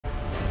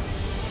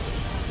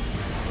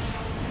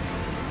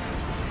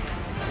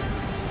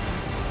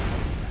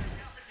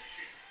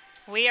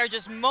We are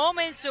just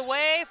moments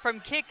away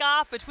from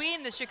kickoff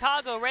between the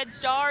Chicago Red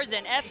Stars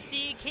and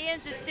FC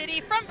Kansas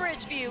City from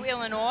Bridgeview,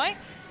 Illinois.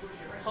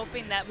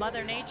 Hoping that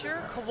Mother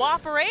Nature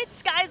cooperates.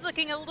 Sky's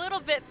looking a little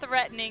bit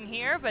threatening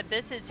here, but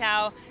this is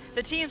how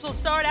the teams will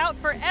start out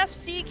for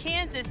FC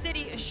Kansas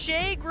City.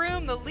 Shea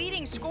Groom, the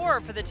leading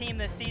scorer for the team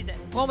this season.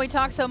 Well, we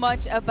talk so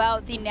much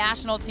about the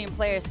national team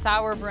players,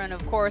 Sauerbrunn,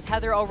 of course,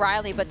 Heather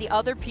O'Reilly, but the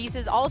other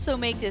pieces also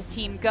make this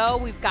team go.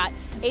 We've got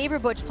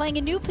Averbutch playing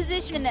a new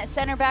position in that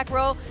center back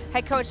row.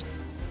 Head coach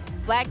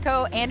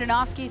Vlatko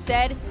Andonovski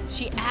said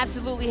she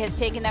absolutely has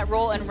taken that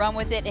role and run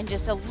with it, and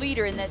just a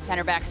leader in that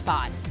center back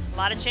spot. A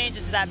lot of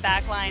changes to that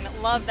back line.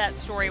 Love that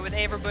story with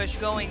Averbutch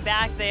going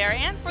back there.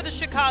 And for the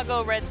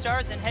Chicago Red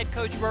Stars and head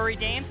coach Rory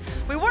Dames,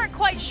 we weren't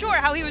quite sure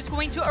how he was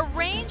going to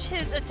arrange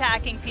his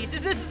attacking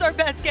pieces. This is our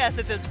best guess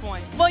at this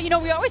point. Well, you know,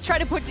 we always try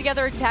to put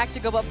together a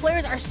tactical, but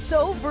players are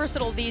so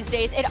versatile these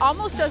days. It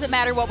almost doesn't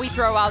matter what we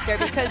throw out there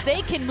because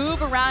they can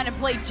move around and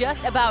play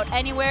just about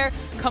anywhere.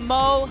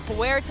 Camo,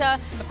 Huerta,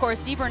 of course,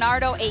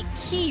 DiBernardo, a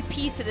key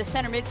piece to the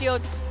center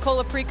midfield,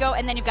 Colaprico,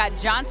 and then you've got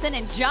Johnson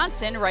and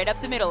Johnston right up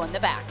the middle in the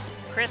back.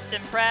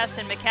 Kristen Press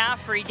and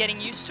McCaffrey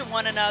getting used to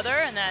one another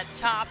in that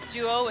top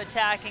duo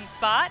attacking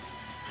spot.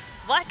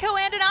 Vlatko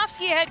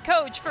Andonovski, head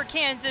coach for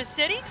Kansas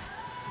City,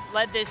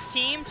 led this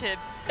team to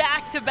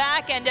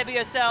back-to-back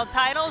NWSL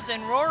titles,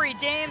 and Rory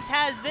Dames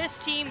has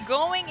this team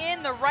going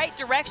in the right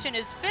direction.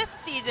 His 5th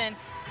season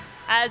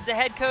as the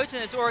head coach in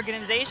this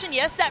organization.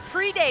 Yes, that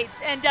predates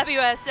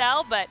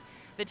NWSL, but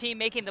the team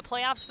making the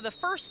playoffs for the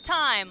first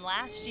time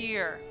last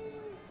year.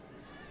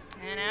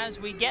 And as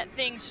we get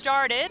things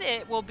started,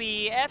 it will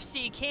be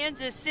FC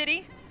Kansas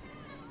City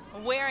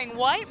wearing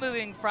white,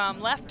 moving from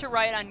left to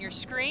right on your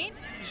screen.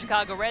 The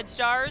Chicago Red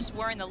Stars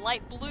wearing the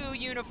light blue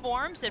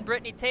uniforms, and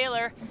Brittany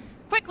Taylor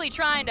quickly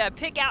trying to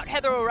pick out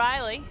Heather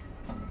O'Reilly.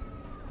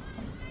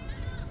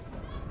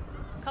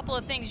 A couple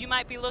of things you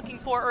might be looking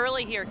for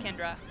early here,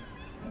 Kyndra.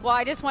 Well,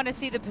 I just want to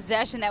see the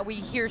possession that we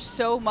hear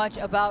so much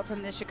about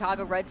from the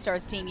Chicago Red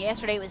Stars team.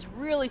 Yesterday it was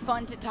really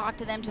fun to talk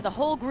to them, to the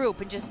whole group,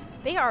 and just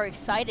they are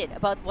excited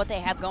about what they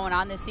have going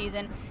on this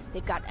season.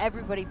 They've got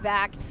everybody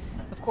back.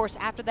 Of course,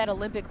 after that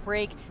Olympic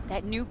break,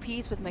 that new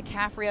piece with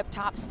McCaffrey up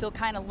top, still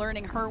kind of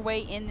learning her way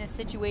in this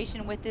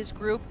situation with this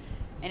group.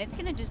 And it's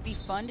going to just be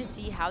fun to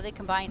see how they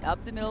combine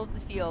up the middle of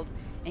the field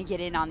and get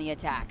in on the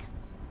attack.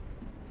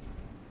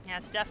 Yeah,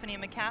 Stephanie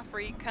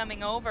McCaffrey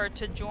coming over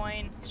to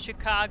join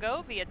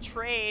Chicago via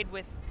trade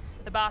with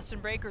the Boston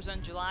Breakers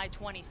on July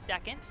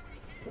 22nd.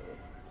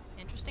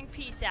 Interesting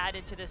piece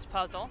added to this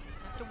puzzle.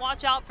 Have to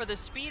watch out for the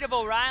speed of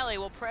O'Reilly.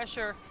 Will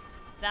pressure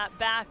that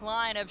back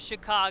line of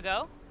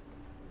Chicago.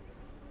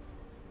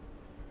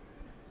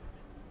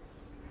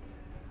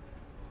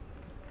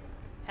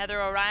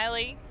 Heather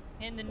O'Reilly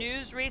in the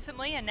news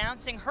recently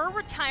announcing her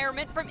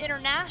retirement from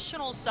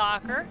international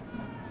soccer.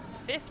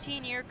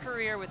 15-year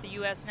career with the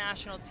U.S.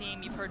 national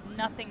team. You've heard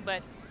nothing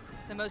but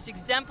the most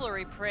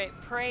exemplary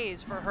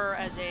praise for her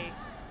as a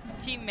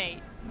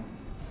teammate.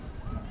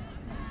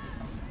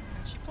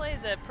 She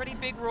plays a pretty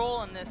big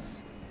role in this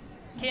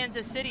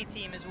Kansas City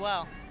team as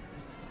well.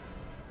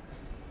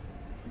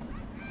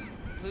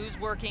 Blues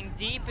working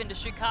deep into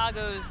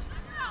Chicago's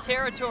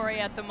territory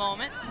at the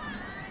moment.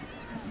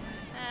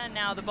 And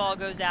now the ball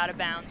goes out of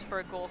bounds for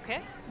a goal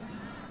kick.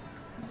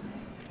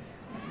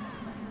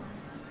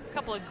 A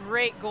couple of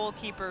great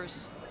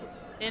goalkeepers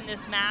in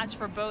this match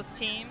for both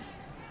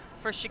teams.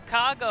 For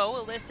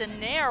Chicago, Alyssa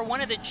Nair, one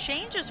of the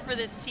changes for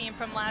this team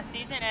from last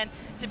season, and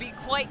to be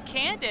quite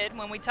candid,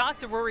 when we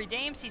talked to Rory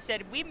Dames, he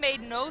said, we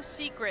made no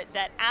secret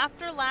that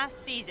after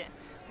last season,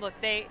 look,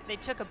 they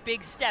took a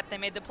big step. They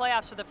made the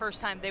playoffs for the first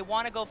time. They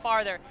want to go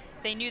farther.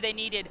 They knew they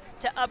needed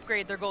to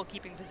upgrade their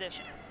goalkeeping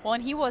position. Well,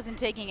 and he wasn't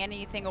taking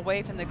anything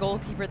away from the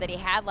goalkeeper that he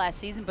had last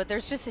season, but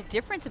there's just a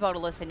difference about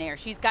Alyssa Nair.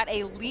 She's got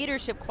a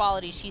leadership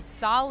quality. She's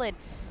solid.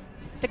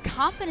 The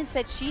confidence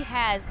that she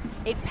has,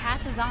 it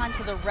passes on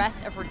to the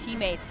rest of her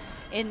teammates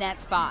in that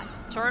spot.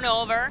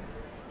 Turnover.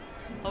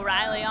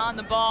 O'Reilly on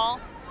the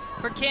ball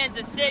for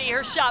Kansas City.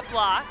 Her shot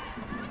blocked.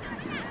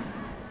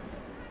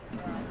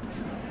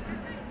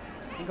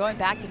 And going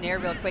back to Nair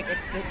real quick,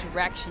 it's the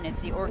direction,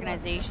 it's the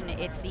organization,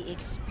 it's the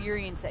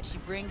experience that she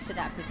brings to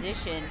that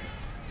position.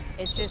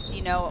 It's just,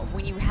 you know,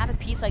 when you have a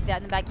piece like that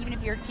in the back, even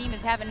if your team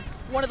is having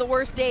one of the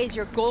worst days,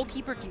 your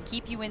goalkeeper can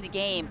keep you in the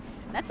game.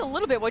 And that's a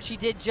little bit what she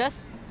did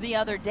just the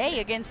other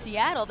day against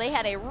Seattle. They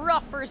had a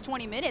rough first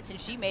 20 minutes,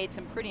 and she made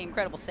some pretty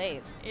incredible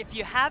saves. If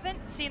you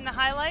haven't seen the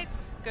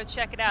highlights, go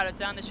check it out.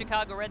 It's on the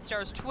Chicago Red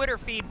Stars Twitter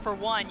feed for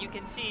one. You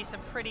can see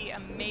some pretty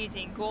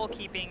amazing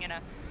goalkeeping in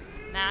a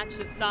match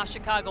that saw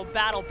Chicago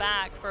battle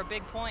back for a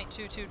big point,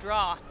 2-2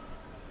 draw.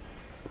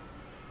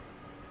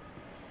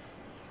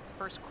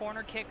 First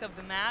corner kick of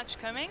the match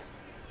coming.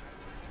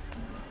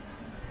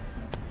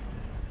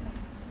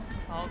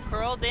 All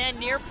curled in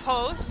near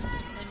post.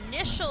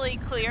 Initially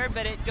cleared,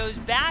 but it goes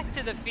back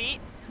to the feet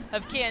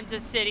of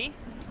Kansas City.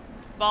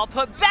 Ball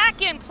put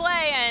back in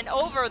play and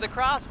over the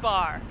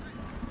crossbar.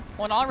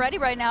 Well, and already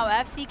right now,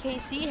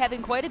 FCKC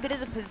having quite a bit of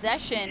the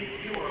possession.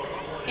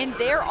 in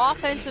their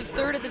offensive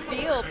third of the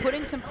field,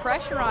 putting some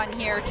pressure on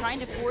here, trying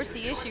to force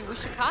the issue with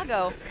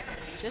Chicago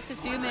just a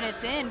few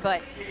minutes in.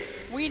 But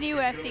we knew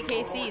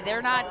FCKC,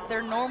 they're not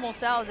their normal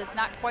selves. It's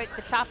not quite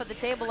the top of the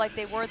table like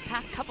they were the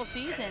past couple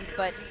seasons,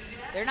 but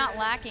they're not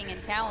lacking in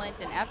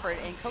talent and effort.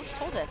 And Coach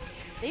told us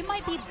they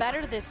might be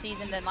better this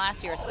season than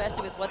last year,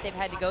 especially with what they've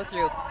had to go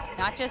through,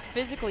 not just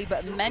physically,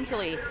 but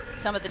mentally,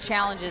 some of the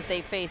challenges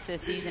they faced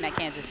this season at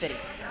Kansas City.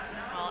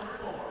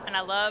 And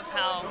I love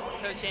how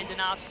Coach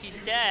Andonovski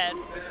said,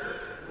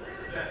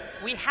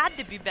 we had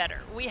to be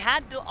better. We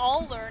had to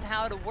all learn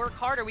how to work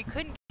harder. We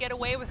couldn't get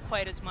away with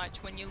quite as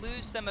much when you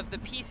lose some of the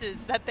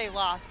pieces that they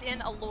lost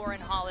in a Lauren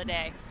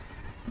Holiday,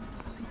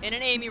 in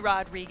an Amy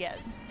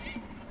Rodriguez,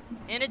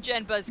 in a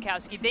Jen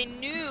Buskowski. They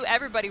knew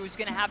everybody was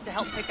going to have to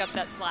help pick up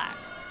that slack.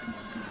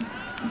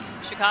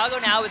 Chicago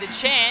now with a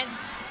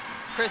chance.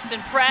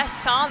 Kristen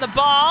Press on the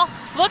ball,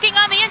 looking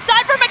on the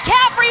inside for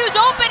McCaffrey, who's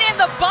open in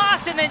the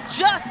box, and then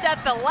just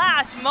at the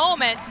last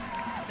moment,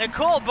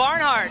 Nicole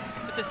Barnhart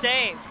with the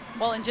save.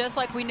 Well, and just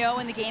like we know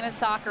in the game of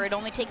soccer, it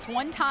only takes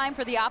one time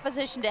for the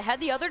opposition to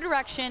head the other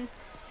direction,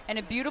 and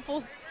a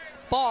beautiful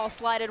ball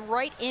slided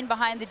right in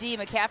behind the D.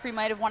 McCaffrey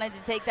might have wanted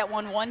to take that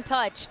one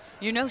touch.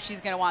 You know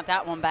she's going to want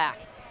that one back.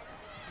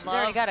 She's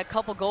already got a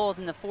couple goals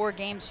in the 4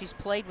 games she's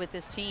played with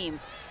this team.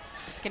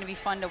 It's going to be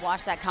fun to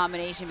watch that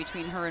combination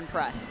between her and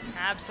Press.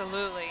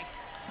 Absolutely.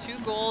 2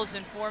 goals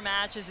in 4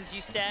 matches, as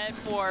you said,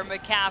 for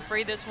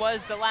McCaffrey. This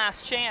was the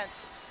last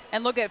chance.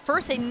 And look at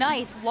first a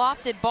nice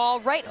lofted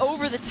ball right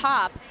over the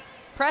top.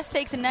 Press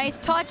takes a nice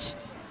touch.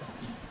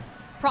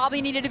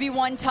 Probably needed to be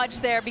 1 touch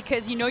there,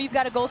 because you know you've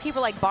got a goalkeeper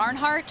like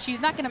Barnhart.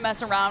 She's not going to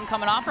mess around,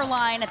 coming off her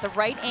line at the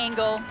right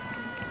angle.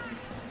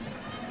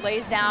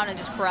 Lays down and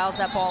just corrals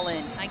that ball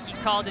in. I think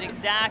you called it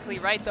exactly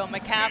right, though.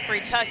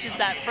 McCaffrey touches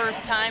that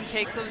first time,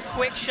 takes a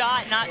quick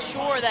shot. Not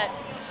sure that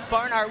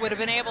Barnhart would have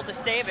been able to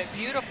save it.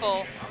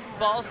 Beautiful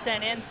ball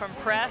sent in from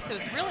Press. It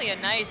was really a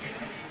nice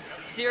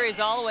series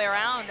all the way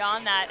around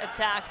on that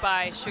attack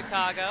by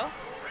Chicago.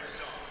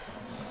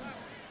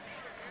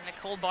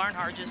 Nicole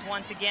Barnhart just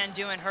once again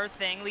doing her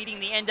thing, leading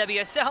the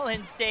NWSL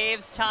in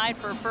saves, tied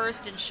for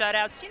first in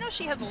shutouts. Do you know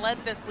she has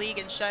led this league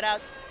in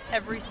shutouts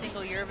every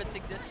single year of its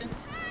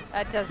existence?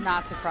 That does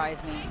not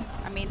surprise me.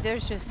 I mean,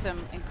 there's just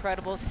some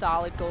incredible,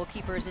 solid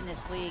goalkeepers in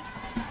this league.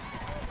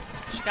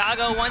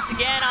 Chicago once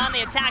again on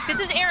the attack. This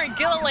is Erin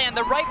Gilliland,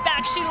 the right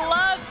back. She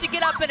loves to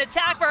get up and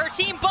attack for her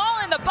team.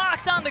 Ball in the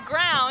box on the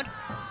ground.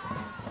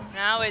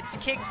 Now it's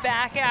kicked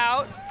back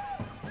out.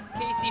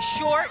 Casey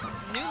Short,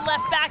 new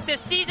left back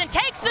this season,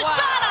 takes the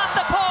shot off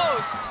the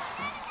post.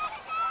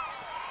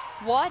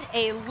 What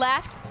a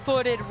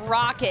left-footed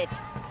rocket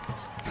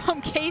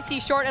from Casey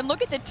Short. And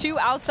look at the 2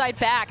 outside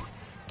backs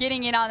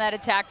getting in on that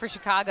attack for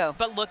Chicago.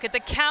 But look at the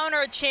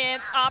counter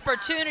chance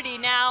opportunity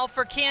now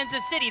for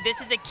Kansas City. This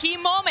is a key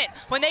moment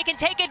when they can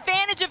take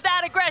advantage of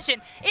that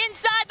aggression.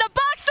 Inside the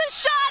box, the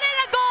shot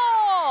and a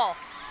goal!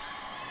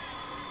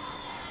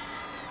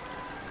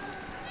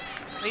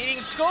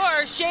 Leading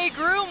scorer, Shea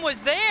Groom,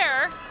 was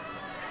there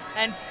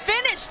and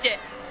finished it.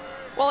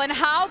 Well, and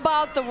how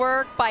about the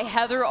work by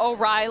Heather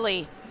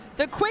O'Reilly?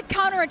 The quick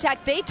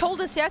counterattack, they told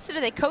us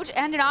yesterday that Coach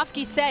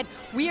Andonovski said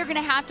we are going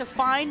to have to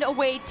find a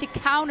way to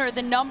counter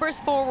the numbers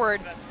forward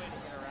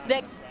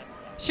that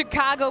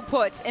Chicago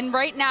puts. And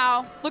right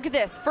now, look at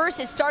this. First,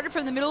 it started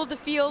from the middle of the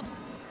field.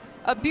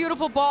 A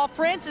beautiful ball.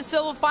 Francis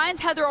Silva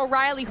finds Heather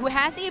O'Reilly, who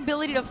has the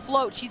ability to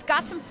float. She's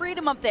got some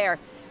freedom up there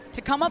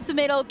to come up the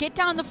middle, get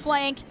down the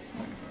flank,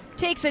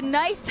 takes a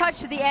nice touch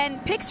to the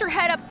end, picks her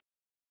head up,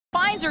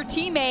 finds her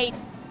teammate,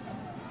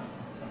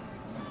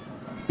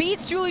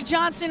 beats Julie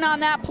Johnston on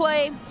that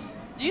play.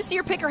 Did you see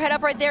her pick her head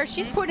up right there?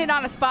 She's putting it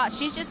on a spot.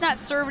 She's just not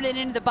serving it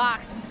into the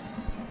box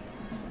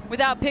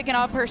without picking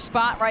up her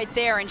spot right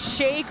there. And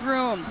Shea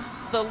Groom,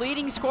 the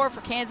leading scorer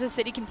for Kansas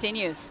City,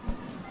 continues.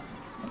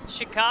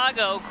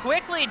 Chicago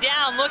quickly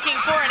down, looking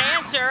for an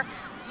answer.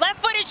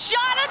 Left-footed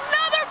shot,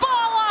 another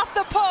ball off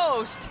the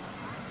post.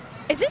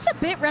 Is this a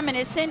bit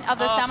reminiscent of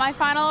the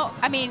semifinal?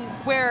 I mean,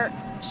 where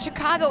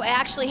Chicago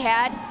actually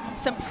had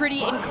some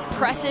pretty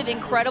impressive,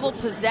 incredible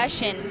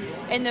possession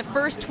in the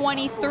first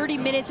 20, 30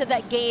 minutes of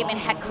that game and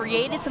had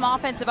created some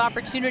offensive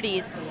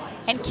opportunities,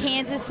 and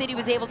Kansas City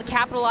was able to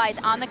capitalize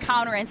on the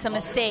counter and some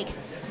mistakes.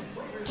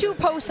 2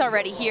 posts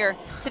already here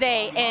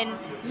today, and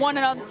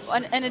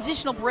an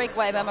additional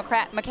breakaway by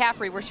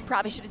McCaffrey, where she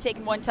probably should have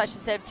taken 1 touch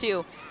instead of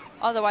 2.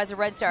 Otherwise, the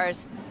Red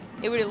Stars,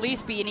 it would at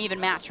least be an even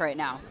match right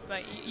now.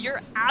 But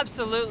you're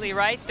absolutely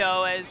right,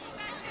 though, as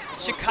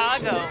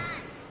Chicago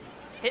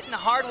hitting the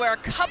hardware a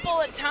couple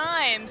of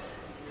times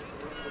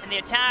in the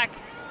attack.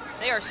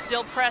 They are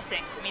still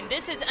pressing. I mean,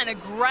 this is an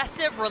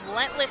aggressive,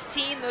 relentless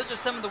team. Those are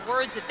some of the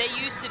words that they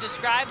use to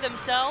describe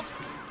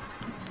themselves.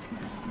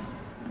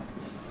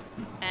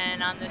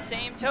 And on the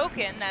same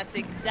token, that's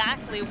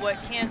exactly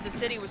what Kansas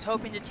City was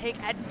hoping to take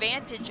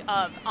advantage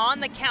of on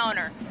the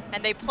counter.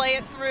 And they play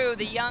it through.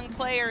 The young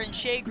player in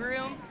Shea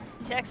Groom,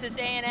 Texas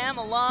A&M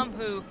alum,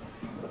 who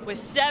with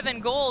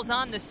 7 goals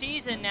on the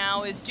season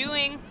now, is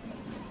doing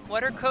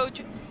what her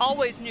coach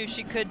always knew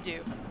she could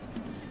do.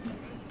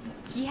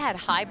 he had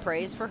high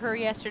praise for her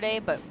yesterday,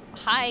 but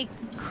high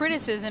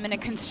criticism in a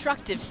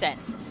constructive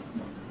sense.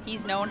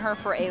 He's known her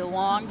for a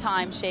long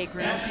time, Shea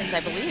Groom, since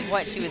I believe,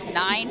 she was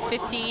 9,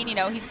 15. You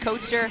know, he's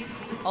coached her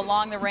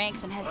along the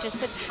ranks and has just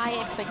such high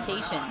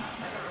expectations.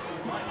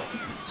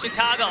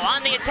 Chicago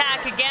on the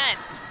attack again.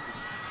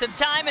 Some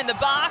time in the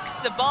box.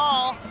 The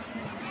ball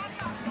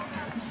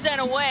sent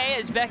away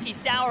as Becky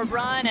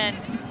Sauerbrunn and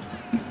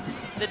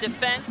the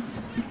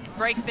defense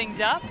break things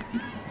up.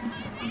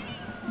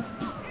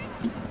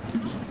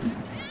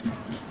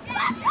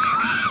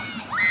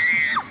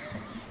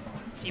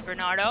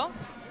 DiBernardo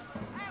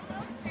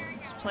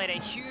has played a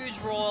huge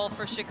role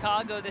for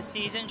Chicago this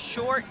season.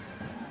 Short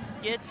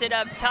gets it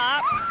up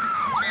top.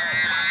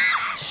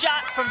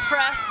 Shot from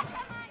press.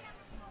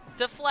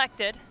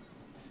 Deflected.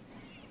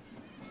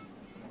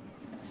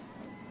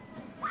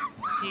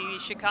 See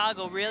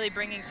Chicago really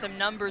bringing some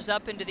numbers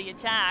up into the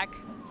attack.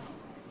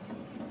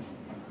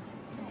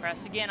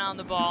 Press again on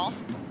the ball.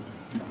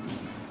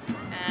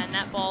 And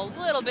that ball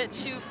a little bit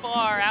too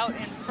far out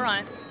in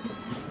front.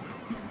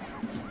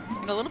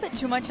 And a little bit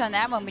too much on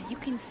that one, but you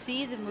can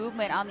see the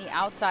movement on the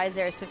outsides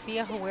there.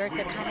 Sofia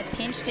Huerta kind of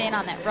pinched in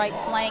on that right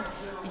flank,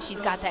 and she's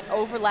got that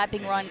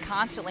overlapping run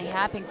constantly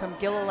happening from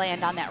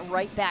Gilliland on that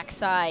right back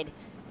side.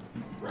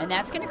 And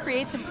that's going to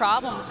create some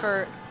problems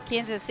for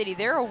Kansas City.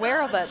 They're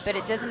aware of it, but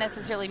it doesn't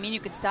necessarily mean you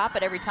can stop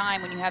it every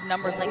time when you have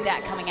numbers like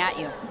that coming at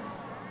you.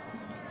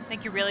 I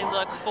think you really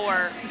look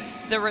for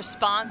the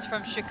response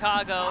from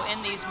Chicago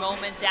in these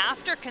moments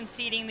after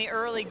conceding the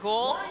early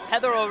goal.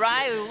 Heather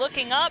O'Reilly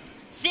looking up,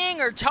 seeing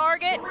her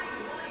target,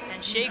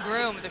 and Shea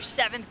Groom, their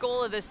 7th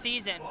goal of the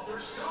season.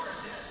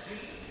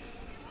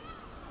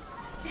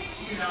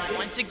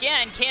 Once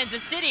again,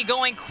 Kansas City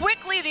going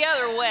quickly the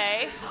other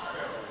way.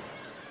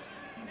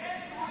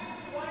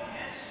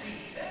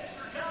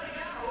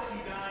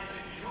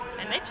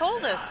 And they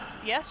told us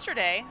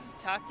yesterday,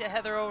 talked to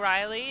Heather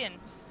O'Reilly and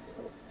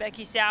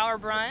Becky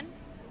Sauerbrunn,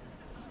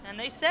 and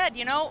they said,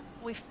 you know,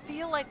 we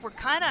feel like we're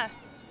kind of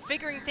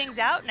figuring things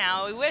out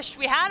now. We wish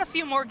we had a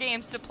few more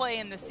games to play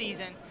in the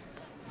season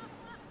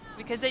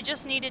because they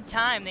just needed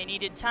time. They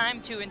needed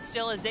time to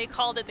instill, as they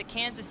called it, the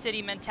Kansas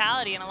City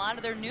mentality in a lot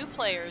of their new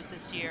players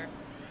this year.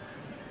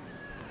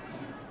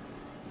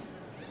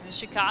 And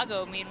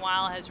Chicago,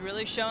 meanwhile, has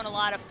really shown a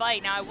lot of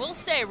fight. Now, I will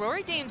say,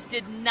 Rory Dames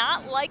did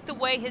not like the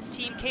way his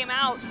team came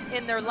out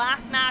in their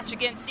last match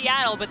against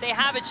Seattle, but they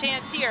have a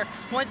chance here,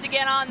 once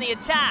again on the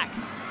attack.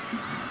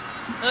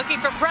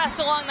 Looking for press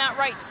along that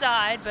right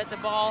side, but the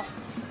ball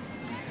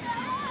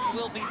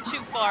will be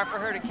too far for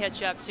her to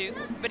catch up to.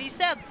 But he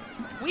said,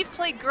 we've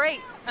played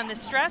great on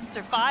this stretch.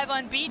 They're 5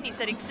 unbeaten, he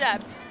said,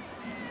 except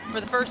for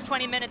the first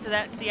 20 minutes of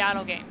that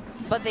Seattle game.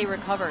 But they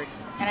recovered,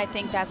 and I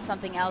think that's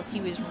something else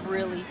he was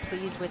really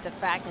pleased with, the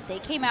fact that they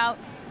came out,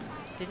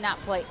 did not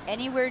play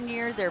anywhere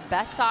near their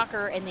best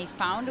soccer, and they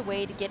found a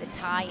way to get a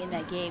tie in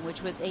that game,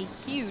 which was a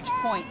huge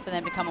point for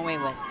them to come away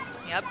with.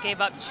 Yep,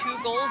 gave up 2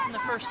 goals in the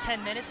first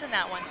 10 minutes in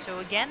that one. So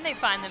again, they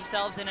find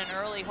themselves in an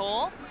early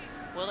hole.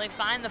 Will they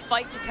find the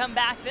fight to come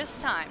back this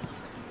time?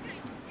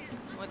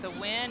 With a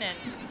win and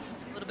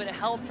a little bit of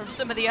help from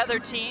some of the other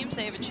teams,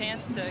 they have a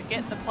chance to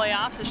get the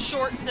playoffs. A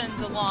Short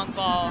sends a long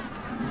ball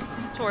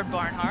toward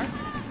Barnhart.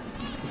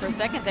 For a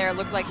second there, it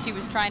looked like she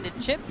was trying to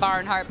chip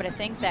Barnhart, but I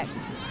think that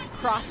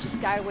cross just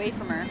got away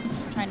from her,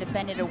 trying to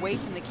bend it away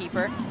from the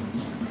keeper.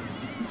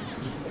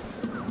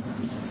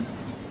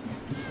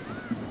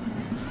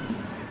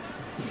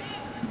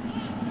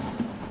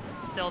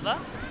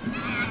 Silva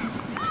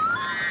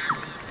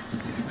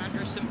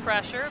under some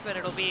pressure, but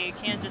it'll be a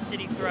Kansas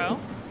City throw.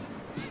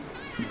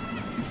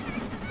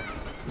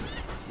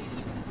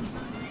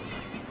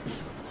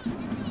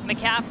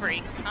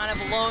 McCaffrey kind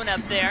of alone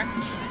up there.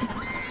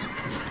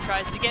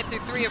 Tries to get through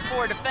 3 or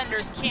 4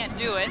 defenders, can't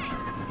do it.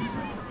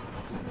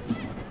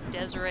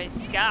 Desiree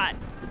Scott,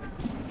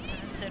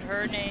 haven't said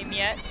her name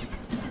yet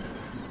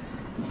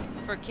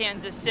for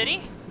Kansas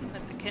City.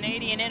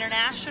 Canadian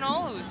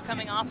international who's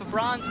coming off a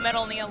bronze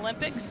medal in the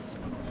Olympics.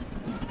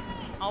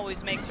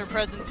 Always makes her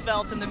presence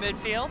felt in the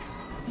midfield.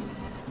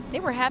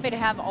 They were happy to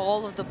have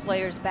all of the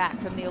players back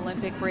from the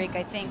Olympic break.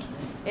 I think,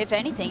 if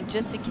anything,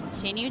 just to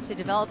continue to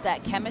develop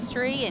that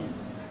chemistry. And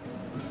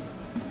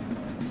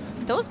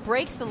those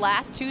breaks the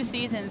last 2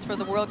 seasons for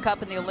the World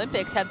Cup and the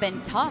Olympics have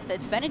been tough.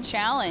 It's been a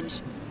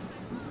challenge.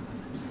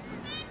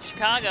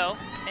 Chicago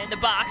in the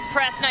box,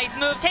 press, nice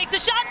move, takes a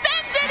shot,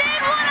 bends it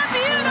in. What a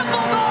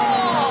beautiful goal!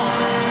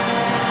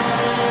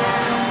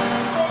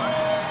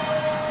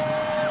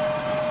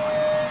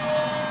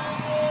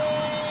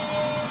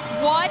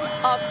 What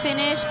a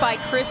finish by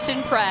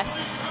Kristen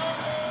Press.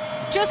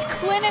 Just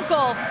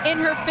clinical in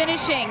her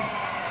finishing.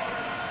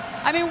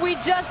 I mean, we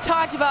just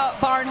talked about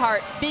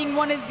Barnhart being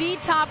one of the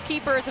top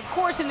keepers, of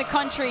course, in the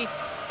country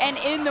and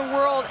in the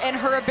world, and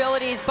her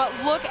abilities, but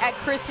look at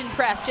Kristen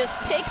Press, just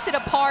picks it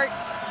apart.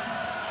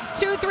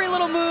 2, 3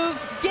 little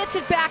moves, gets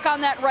it back on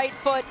that right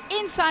foot,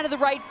 inside of the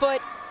right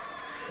foot,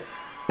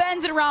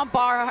 bends it around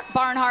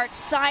Barnhart,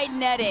 side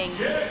netting.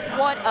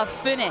 What a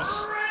finish.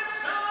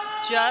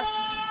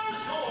 Just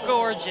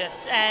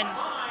gorgeous. And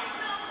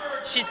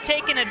she's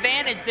taken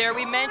advantage there.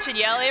 We mentioned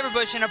Yael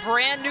Averbuch in a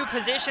brand new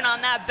position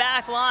on that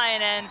back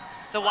line, and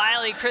the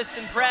wily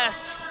Kristen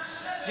Press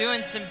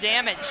doing some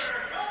damage.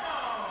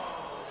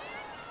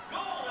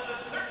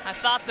 I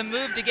thought the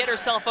move to get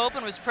herself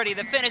open was pretty.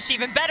 The finish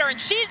even better, and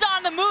she's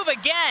on the move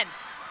again.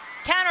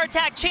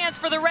 Counterattack chance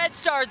for the Red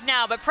Stars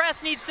now, but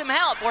Press needs some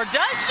help, or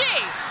does she?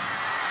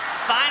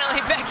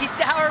 Finally, Becky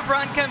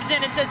Sauerbrunn comes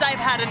in and says, I've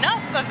had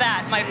enough of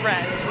that, my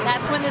friend.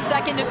 That's when the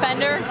second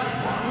defender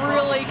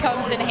really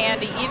comes in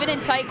handy, even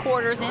in tight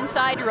quarters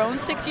inside your own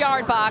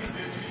 6-yard box.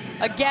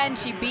 Again,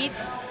 she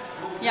beats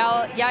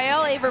Yael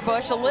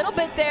Averbuch a little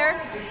bit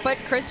there, but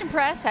Kristen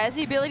Press has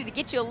the ability to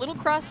get you a little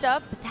crossed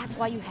up, but that's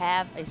why you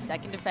have a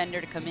second defender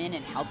to come in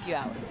and help you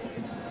out.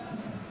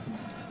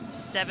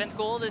 7th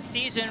goal this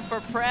season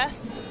for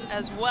Press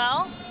as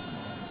well.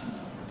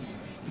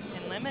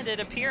 In limited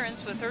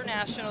appearance with her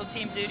national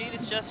team duty.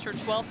 This is just her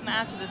 12th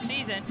match of the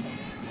season.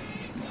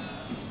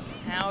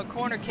 Now a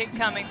corner kick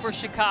coming for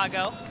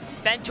Chicago.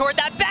 Bent toward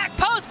that back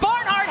post,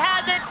 Barnhart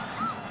has it!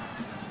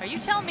 Are you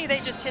telling me they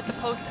just hit the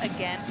post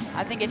again?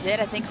 I think it did.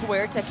 I think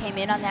Huerta came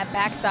in on that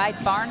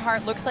backside.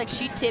 Barnhart looks like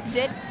she tipped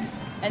it.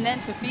 And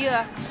then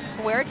Sofia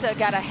Huerta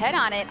got a head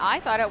on it. I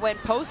thought it went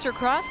post or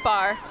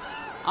crossbar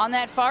on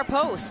that far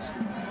post.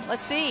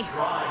 Let's see.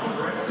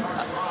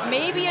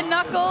 Maybe a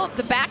knuckle,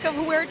 the back of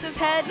Huerta's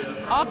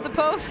head off the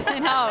post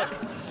and out.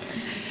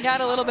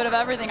 Got a little bit of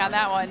everything on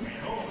that one.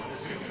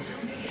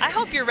 I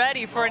hope you're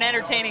ready for an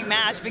entertaining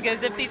match,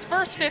 because if these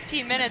first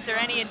 15 minutes are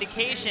any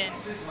indication,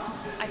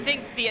 I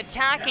think the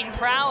attacking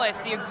prowess,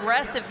 the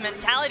aggressive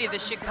mentality of the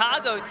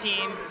Chicago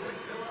team,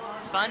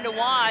 fun to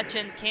watch,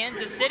 and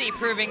Kansas City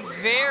proving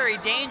very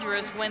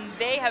dangerous when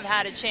they have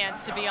had a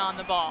chance to be on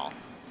the ball.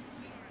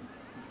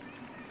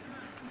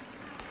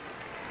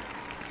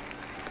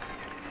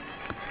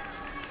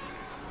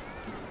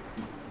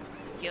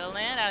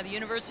 Gilliland out of the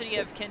University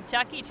of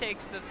Kentucky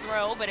takes the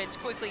throw, but it's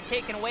quickly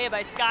taken away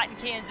by Scott in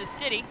Kansas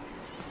City.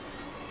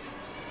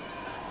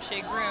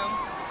 Shea Groom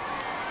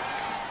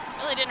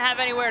really didn't have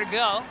anywhere to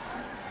go,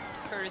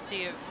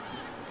 courtesy of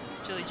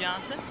Julie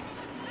Johnson.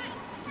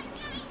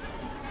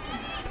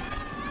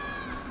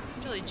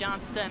 Julie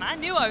Johnston, I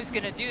knew I was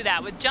going to do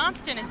that. With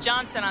Johnston and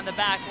Johnson on the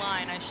back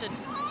line, I shouldn't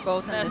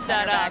both in the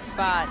center back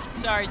spot.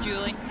 Sorry,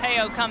 Julie.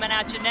 Heyo coming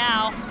at you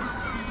now.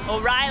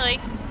 O'Reilly.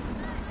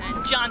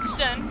 And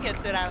Johnston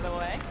gets it out of the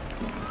way.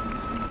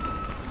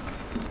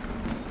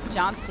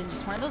 Johnston,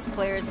 just one of those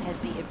players, has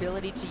the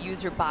ability to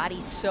use her body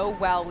so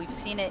well. We've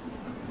seen it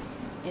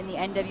in the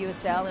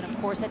NWSL and,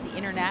 of course, at the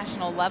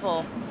international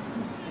level.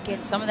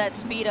 Again, some of that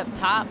speed up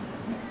top.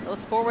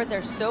 Those forwards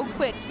are so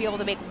quick to be able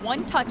to make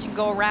one touch and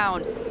go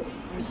around.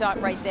 And we saw it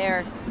right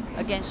there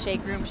against Shea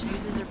Groom. She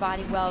uses her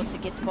body well to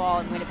get the ball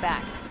and win it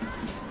back.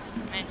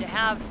 And to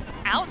have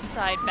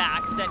outside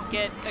backs that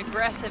get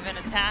aggressive in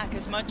attack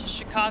as much as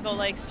Chicago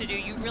likes to do,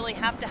 you really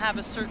have to have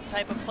a certain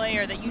type of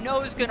player that you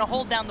know is going to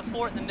hold down the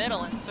fort in the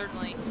middle, and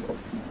certainly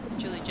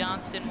Julie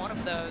Johnston, one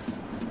of those.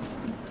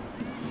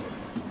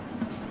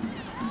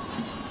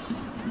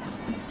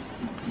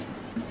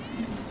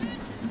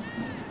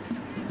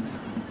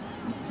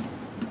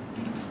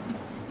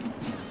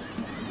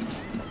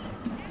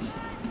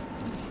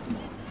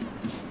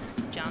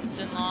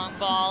 Johnston, long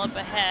ball up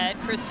ahead.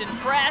 Kristen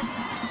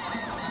Press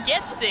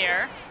gets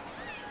there.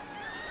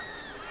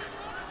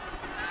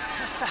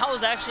 The foul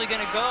is actually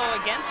going to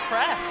go against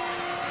Press.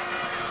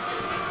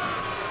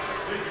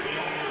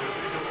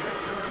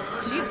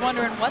 She's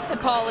wondering what the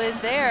call is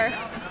there.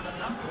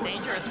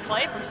 Dangerous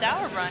play from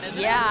Sauerbrunn, isn't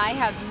it? Yeah, I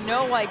have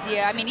no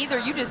idea. I mean, either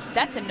you just,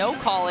 that's a no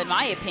call in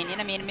my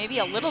opinion. I mean, maybe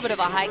a little bit of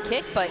a high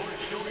kick, but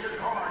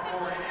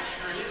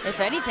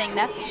if anything,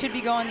 that should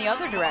be going the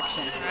other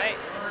direction. Right.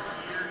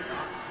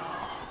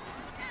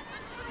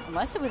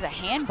 Unless it was a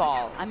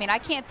handball. I mean, I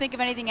can't think of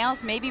anything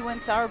else. Maybe when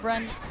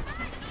Sauerbrunn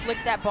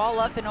flicked that ball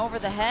up and over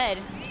the head,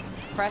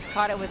 Press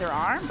caught it with her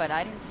arm, but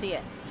I didn't see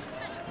it.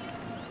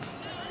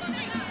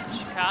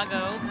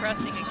 Chicago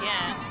pressing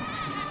again.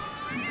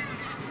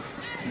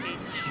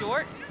 Pace is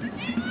short.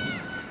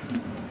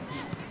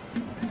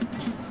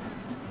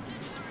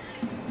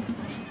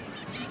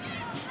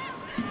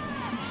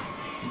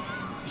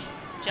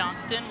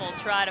 Johnston will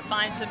try to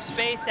find some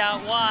space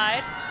out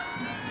wide.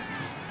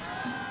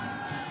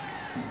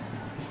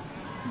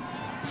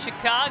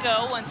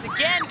 Chicago once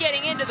again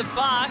getting into the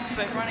box,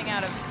 but running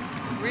out of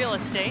real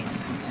estate.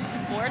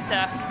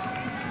 Huerta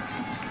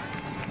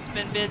has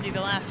been busy the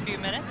last few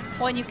minutes.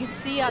 Well, and you can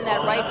see on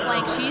that right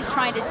flank, she's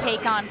trying to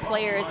take on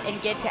players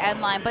and get to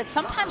end line, but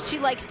sometimes she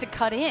likes to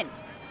cut in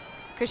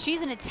because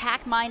she's an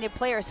attack-minded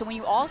player. So when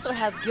you also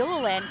have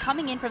Gilliland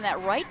coming in from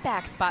that right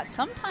back spot,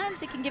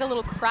 sometimes it can get a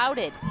little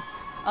crowded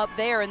up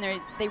there and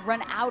they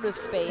run out of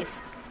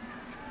space.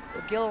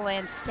 So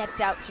Gilliland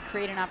stepped out to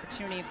create an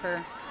opportunity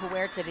for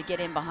Huerta to get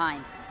in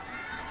behind.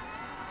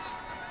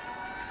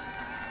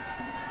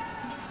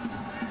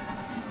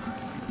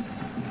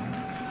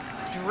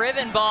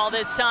 Driven ball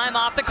this time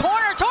off the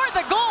corner toward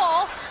the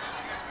goal.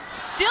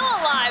 Still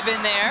alive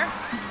in there.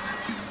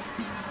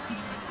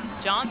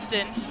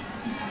 Johnston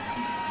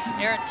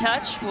Errant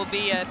touch will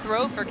be a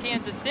throw for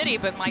Kansas City,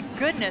 but my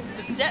goodness,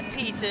 the set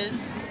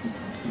pieces.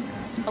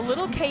 A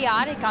little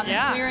chaotic on the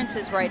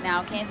clearances right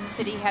now. Kansas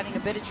City having a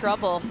bit of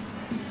trouble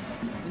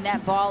when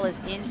that ball is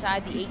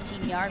inside the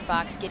 18-yard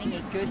box, getting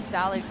a good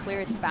solid clear.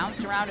 It's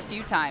bounced around a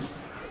few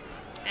times.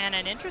 And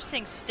an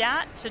interesting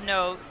stat to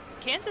note,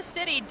 Kansas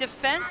City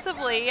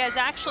defensively has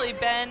actually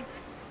been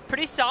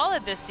pretty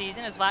solid this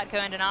season, as Vlatko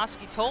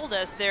Andonovski told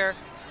us. Their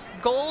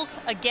goals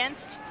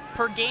against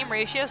per game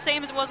ratio,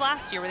 same as it was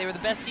last year, where they were the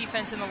best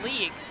defense in the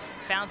league.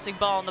 Bouncing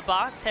ball in the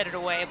box, headed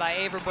away by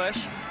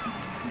Averbush.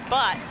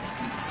 But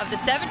of the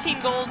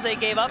 17 goals they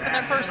gave up in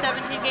their first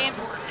 17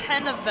 games,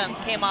 10 of them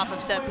came off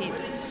of set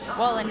pieces.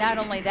 Well, and not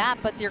only that,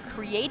 but they're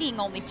creating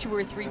only 2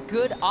 or 3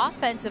 good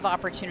offensive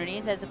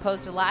opportunities as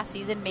opposed to last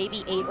season,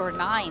 maybe 8 or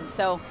 9.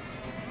 So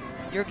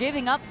you're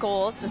giving up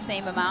goals the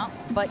same amount,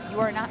 but you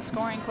are not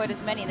scoring quite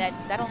as many.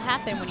 That'll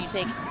happen when you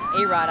take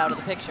A-Rod out of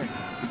the picture.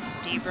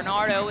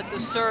 DiBernardo with the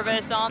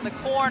service on the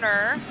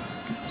corner.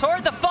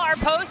 Toward the far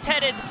post,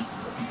 headed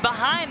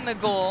behind the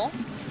goal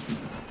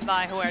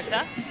by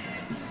Huerta.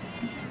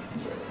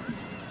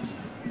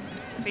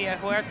 Sofia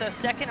Huerta,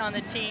 second on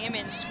the team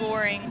in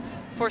scoring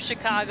for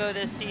Chicago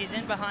this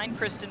season, behind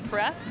Kristen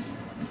Press.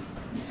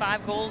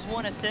 5 goals,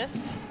 1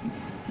 assist.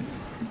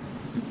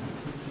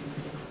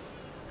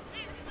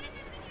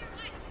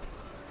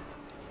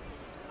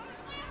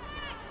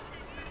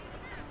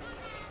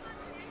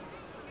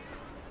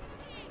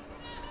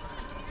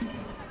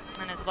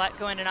 And as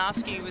Vlatko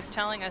Andonovski was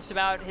telling us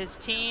about his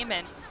team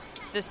and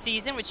the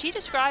season, which he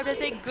described as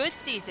a good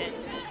season.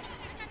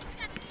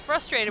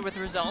 Frustrated with the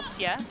results,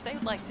 yes,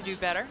 they'd like to do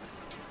better,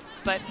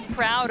 but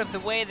proud of the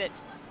way that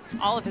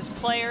all of his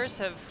players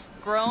have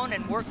grown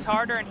and worked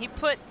harder, and he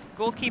put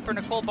goalkeeper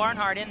Nicole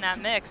Barnhart in that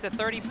mix, a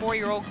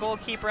 34-year-old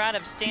goalkeeper out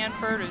of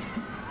Stanford who's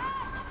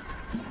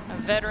a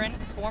veteran,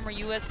 former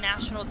U.S.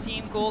 national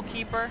team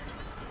goalkeeper.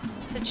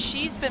 Said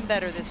she's been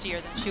better this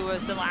year than she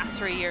was the last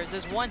 3 years,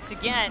 as once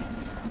again,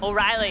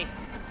 O'Reilly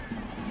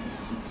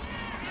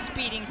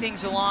speeding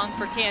things along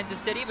for Kansas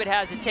City, but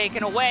has it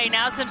taken away.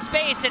 Now some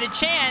space and a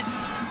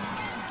chance.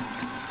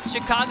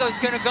 Chicago's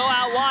gonna go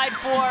out wide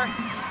for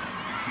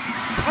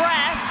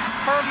Press.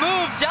 Her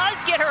move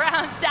does get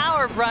around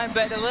Sauerbrunn,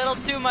 but a little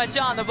too much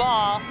on the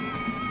ball.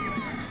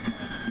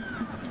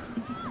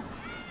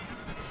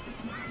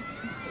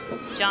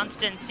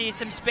 Johnston sees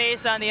some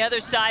space on the other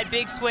side.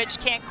 Big switch,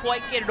 can't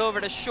quite get it over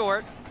to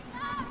Short.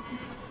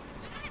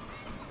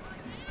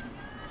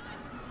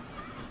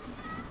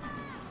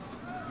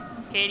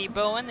 Katie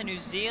Bowen, the New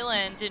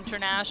Zealand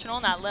international,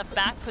 in that left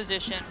back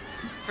position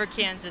for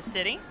Kansas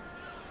City.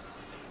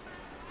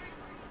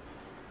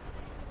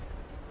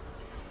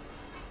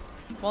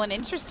 Well, and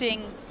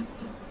interesting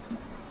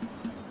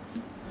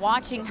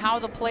watching how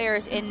the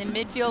players in the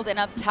midfield and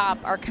up top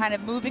are kind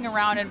of moving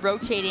around and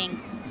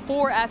rotating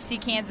for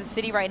FC Kansas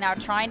City right now,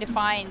 trying to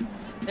find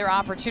their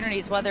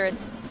opportunities, whether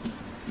it's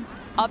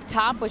up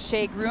top with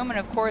Shea Groom, and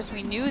of course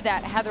we knew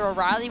that Heather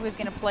O'Reilly was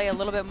going to play a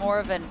little bit more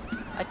of an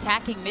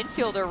attacking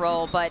midfielder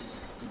role, but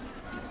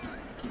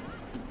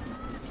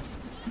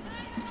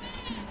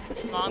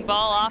long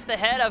ball off the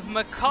head of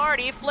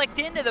McCarty, flicked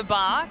into the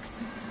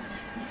box.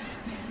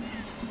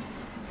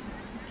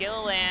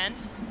 Gilliland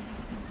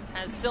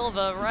has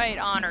Silva right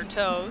on her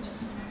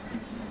toes.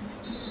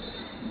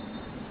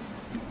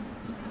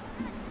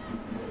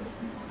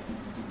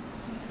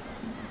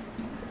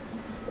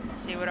 Let's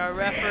see what our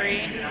referee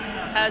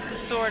has to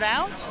sort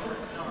out.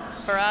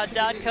 Farad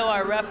Dadko,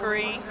 our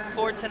referee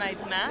for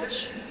tonight's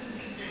match.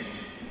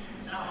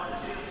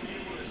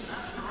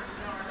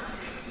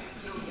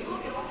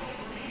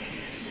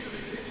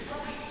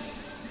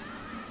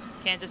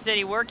 Kansas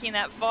City working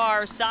that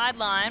far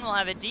sideline. We'll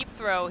have a deep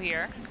throw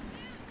here.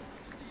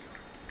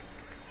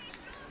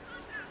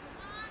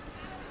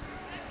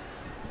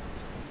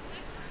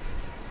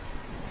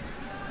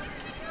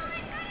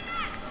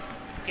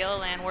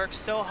 Gilliland works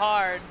so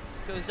hard,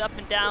 goes up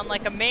and down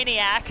like a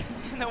maniac,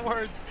 in the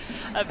words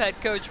of head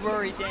coach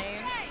Rory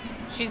Dames.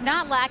 She's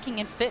not lacking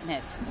in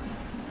fitness,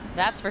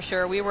 that's for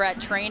sure. We were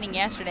at training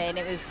yesterday and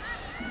it was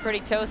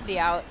pretty toasty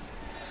out.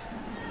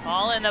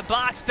 All in the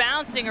box,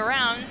 bouncing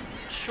around.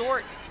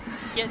 Short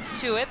gets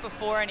to it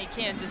before any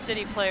Kansas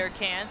City player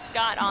can.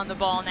 Scott on the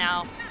ball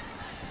now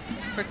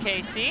for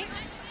KC.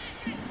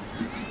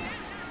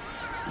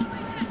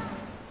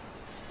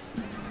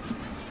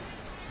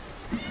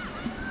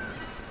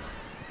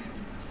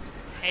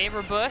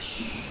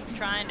 Averbush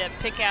trying to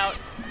pick out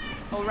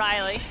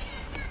O'Reilly.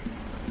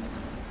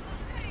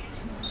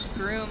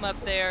 Groom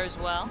up there as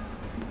well.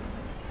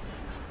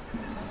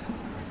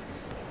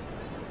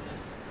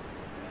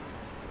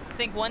 I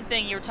think one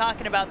thing you were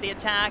talking about the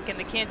attack and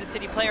the Kansas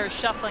City players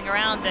shuffling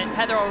around that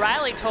Heather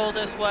O'Reilly told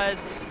us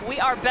was, we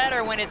are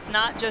better when it's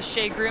not just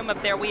Shea Groom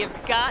up there. We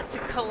have got to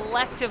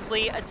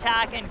collectively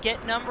attack and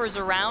get numbers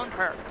around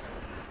her.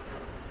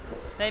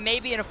 They may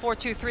be in a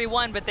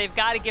 4-2-3-1, but they've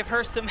got to give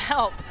her some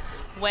help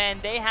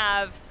when they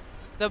have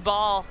the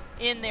ball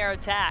in their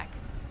attack.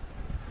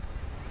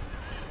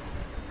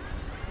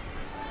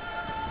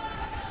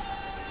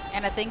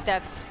 And I think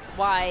that's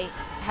why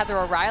Heather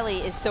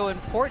O'Reilly is so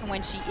important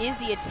when she is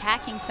the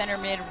attacking center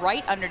mid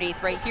right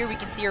underneath. Right here we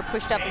can see her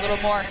pushed up a little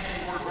more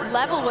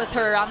level with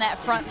her on that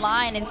front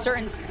line in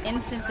certain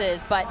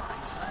instances, but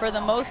for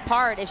the most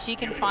part, if she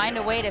can find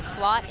a way to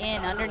slot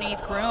in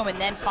underneath Groom and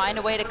then find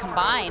a way to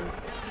combine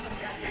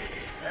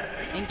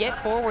and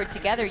get forward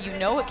together, you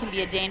know it can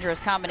be a dangerous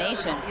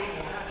combination.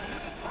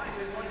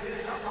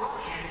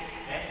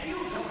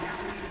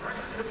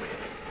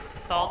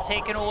 Ball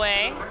taken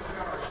away.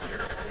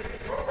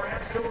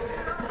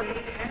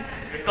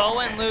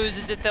 Bowen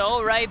loses it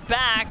though, right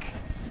back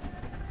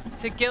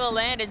to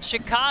Gilliland in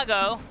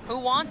Chicago. Who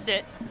wants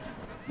it?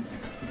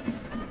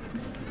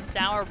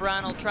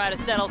 Sauerbrunn will try to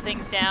settle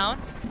things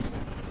down.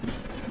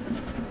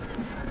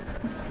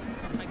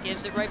 And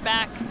gives it right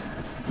back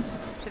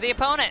to the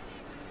opponent.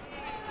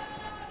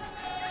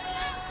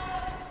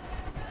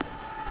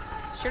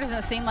 Sure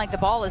doesn't seem like the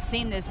ball has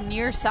seen this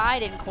near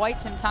side in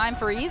quite some time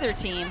for either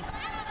team.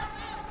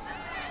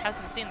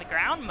 Hasn't seen the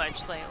ground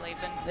much lately.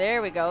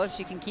 There we go, if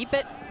she can keep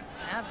it.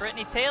 Yeah,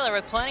 Brittany Taylor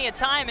with plenty of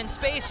time and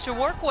space to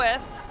work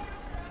with.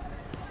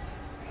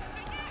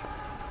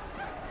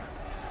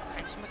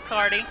 It's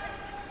McCarty.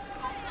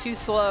 Too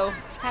slow.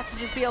 Has to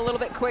just be a little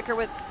bit quicker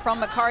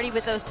from McCarty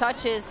with those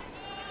touches.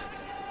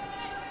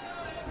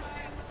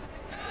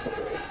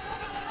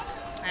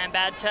 And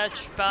bad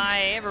touch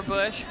by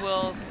Averbush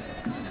will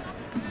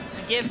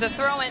give the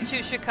throw in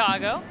to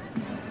Chicago.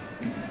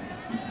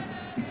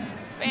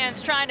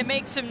 Fans trying to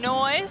make some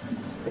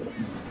noise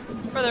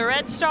for the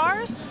Red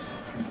Stars.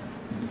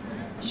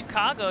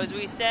 Chicago, as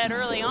we said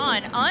early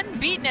on,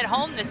 unbeaten at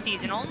home this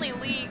season.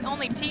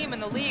 Only team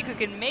in the league who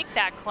can make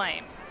that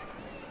claim.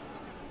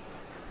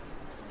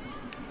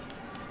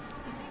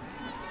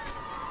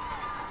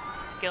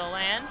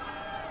 Gilliland.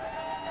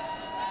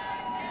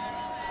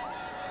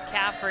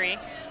 Caffrey.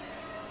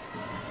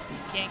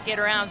 Can't get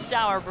around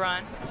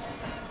Sauerbrunn.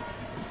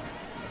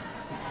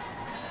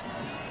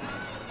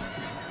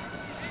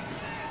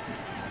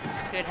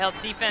 Good help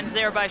defense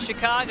there by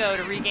Chicago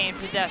to regain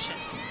possession.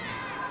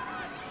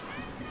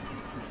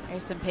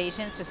 There's some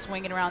patience, just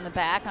swinging around the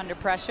back under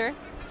pressure.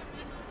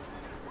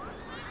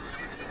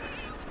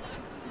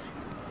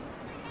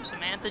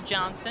 Samantha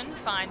Johnson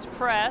finds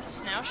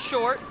press, now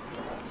short.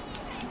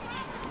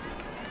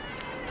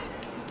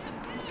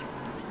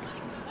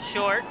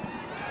 Short,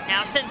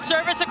 now sends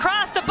service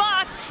across the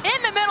box.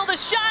 In the middle, the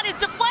shot is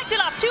deflected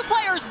off two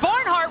players.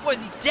 Barnhart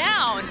was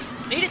down.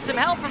 Needed some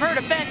help from her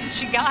defense and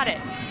she got it.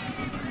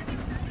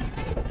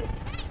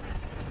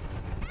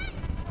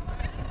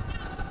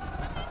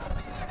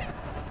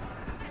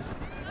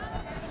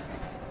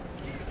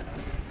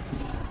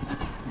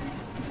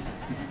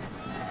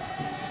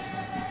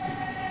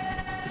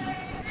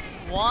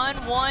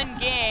 One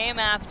game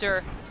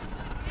after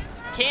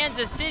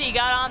Kansas City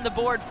got on the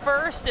board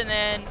first, and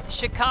then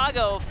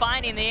Chicago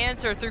finding the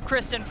answer through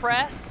Kristen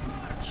Press.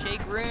 Shea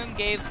Groom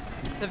gave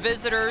the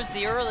visitors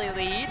the early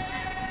lead.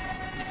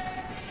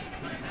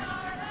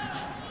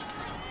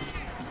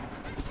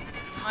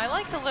 I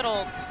like the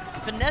little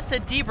Vanessa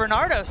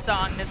DiBernardo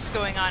song that's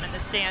going on in the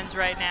stands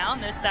right now.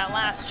 And that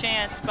last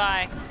chance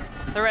by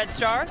the Red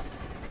Stars.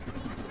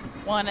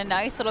 Won a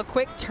nice little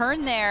quick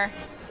turn there.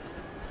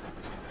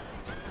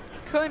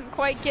 Couldn't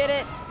quite get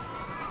it.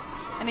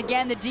 And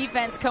again, the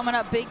defense coming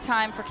up big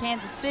time for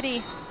Kansas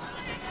City.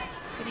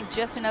 Getting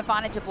just enough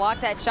on it to block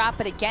that shot,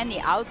 but again, the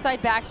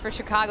outside backs for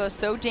Chicago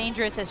so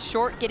dangerous as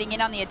Short getting in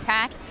on the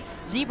attack.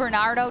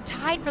 DiBernardo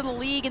tied for the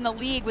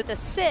league with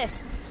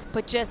assists,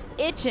 but just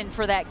itching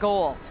for that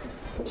goal.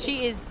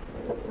 She is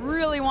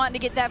really wanting to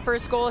get that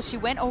first goal. She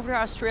went over to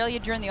Australia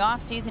during the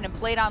offseason and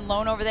played on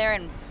loan over there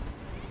and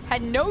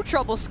had no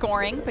trouble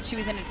scoring, but she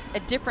was in a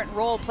different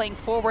role, playing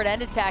forward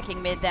and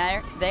attacking mid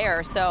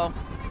there. So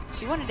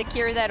she wanted to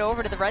carry that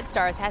over to the Red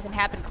Stars. Hasn't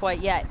happened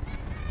quite yet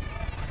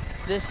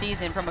this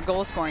season from a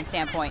goal scoring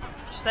standpoint.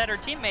 She set her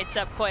teammates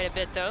up quite a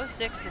bit though.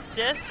 6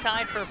 assists,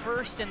 tied for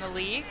first in the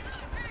league.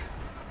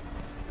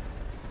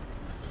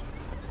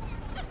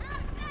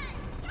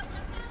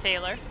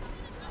 Taylor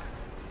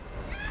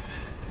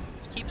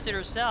keeps it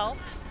herself.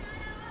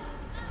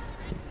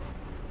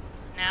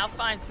 Now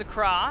finds the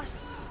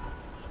cross.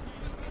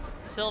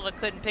 Silva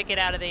couldn't pick it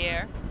out of the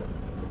air.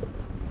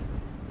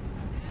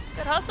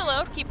 Good hustle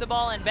out, keep the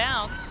ball in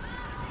bounds.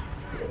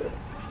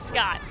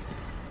 Scott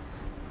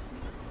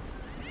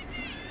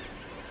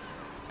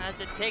has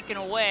it taken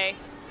away.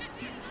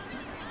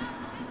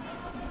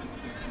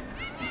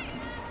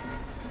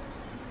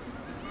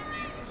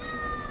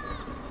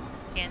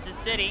 Kansas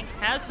City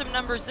has some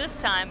numbers this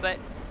time, but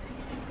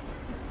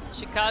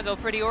Chicago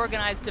pretty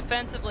organized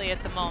defensively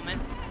at the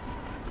moment.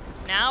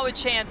 Now a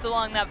chance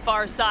along that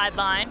far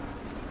sideline.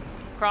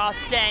 Cross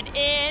sent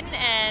in,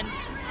 and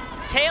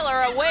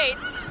Taylor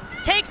awaits,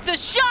 takes the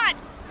shot.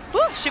 Woo,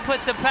 she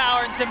put some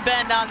power and some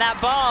bend on that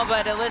ball,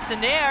 but Alyssa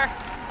Nair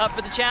up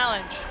for the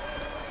challenge.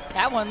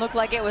 That one looked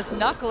like it was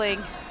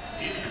knuckling.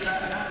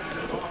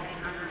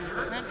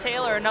 And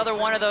Taylor, another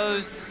one of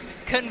those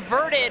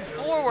converted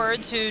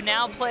forwards who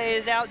now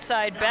plays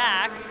outside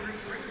back.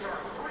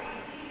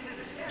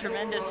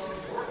 tremendous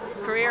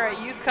career at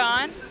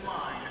UConn.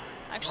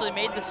 Actually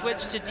made the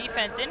switch to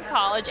defense in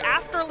college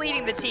after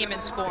leading the team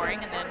in scoring,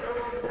 and then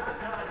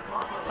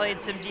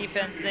played some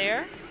defense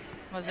there.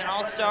 Was an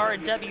all-star at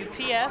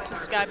WPS with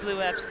Sky Blue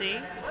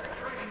FC.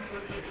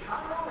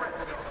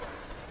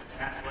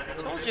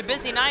 Told you,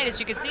 busy night. As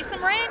you can see,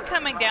 some rain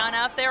coming down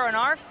out there on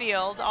our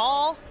field.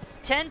 All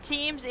 10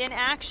 teams in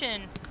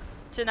action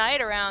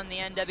tonight around the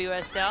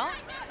NWSL.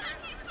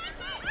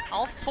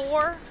 All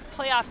 4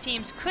 playoff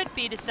teams could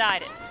be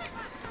decided.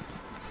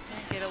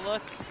 Get a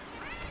look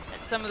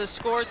at some of the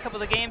scores. A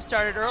couple of the games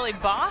started early.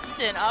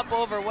 Boston up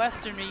over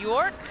Western New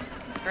York.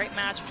 Great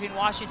match between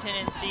Washington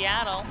and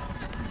Seattle.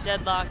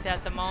 Deadlocked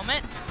at the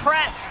moment.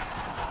 Press!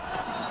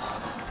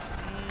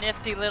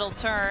 Nifty little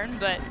turn,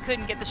 but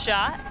couldn't get the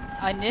shot.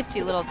 A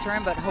nifty little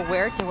turn, but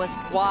Huerta was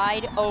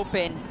wide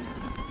open.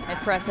 And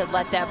Press had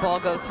let that ball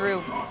go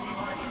through.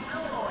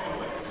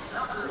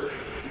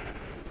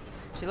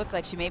 She looks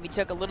like she maybe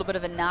took a little bit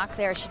of a knock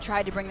there. She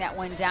tried to bring that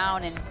one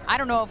down, and I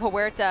don't know if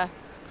Huerta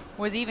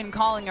was even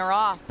calling her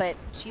off, but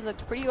she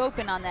looked pretty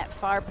open on that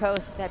far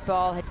post if that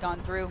ball had gone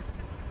through.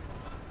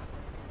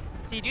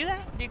 Do you do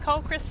that? Do you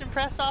call Kristen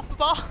Press off the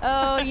ball?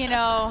 Oh, you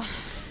know,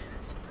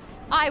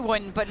 I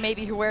wouldn't, but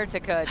maybe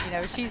Huerta could. You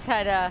know, she's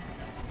had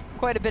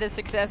quite a bit of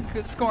success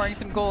scoring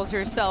some goals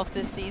herself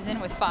this season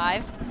with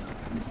 5.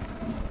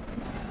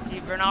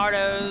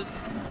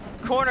 DiBernardo's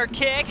corner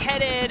kick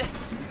headed,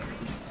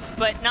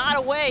 but not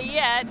away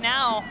yet.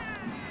 Now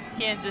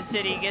Kansas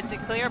City gets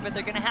it clear, but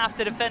they're going to have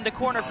to defend a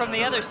corner from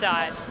the other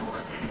side.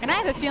 And I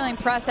have a feeling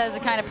Press has the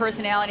kind of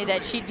personality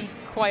that she'd be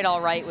quite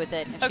all right with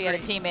it if she had a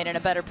teammate in a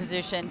better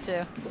position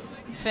to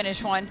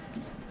finish one.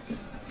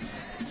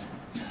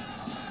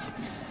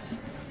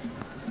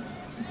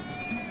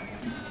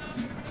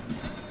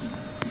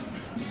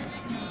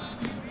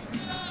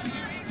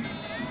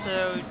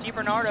 So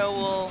DiBernardo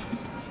will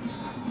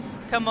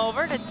come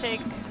over to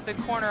take the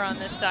corner on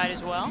this side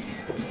as well.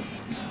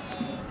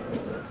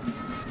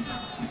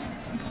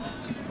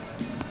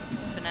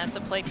 Vanessa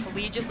played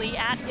collegiately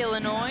at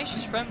Illinois.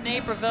 She's from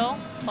Naperville,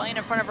 playing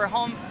in front of her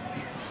home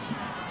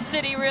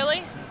city,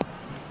 really.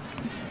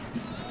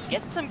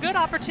 Getting some good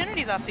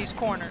opportunities off these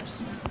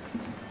corners.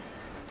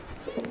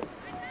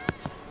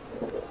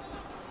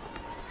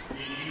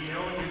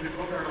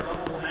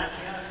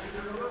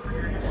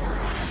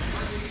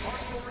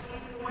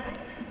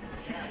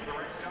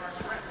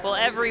 Well,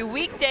 every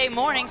weekday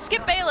morning,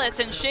 Skip Bayless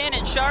and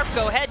Shannon Sharp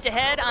go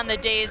head-to-head on the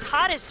day's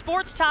hottest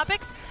sports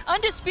topics.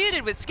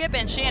 Undisputed with Skip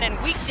and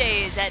Shannon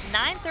weekdays at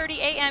 9:30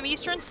 a.m.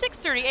 Eastern,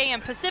 6:30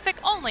 a.m. Pacific,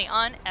 only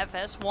on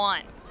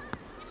FS1.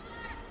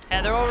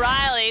 Heather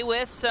O'Reilly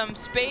with some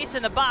space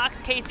in the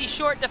box. Casey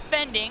Short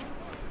defending.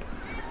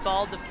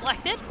 Ball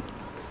deflected.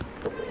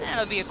 And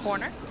it'll be a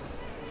corner.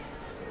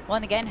 Well,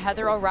 and again,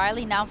 Heather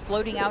O'Reilly now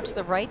floating out to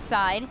the right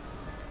side.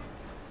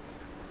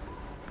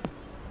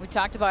 We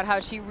talked about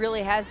how she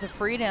really has the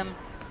freedom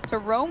to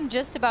roam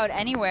just about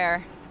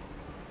anywhere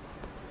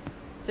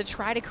to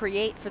try to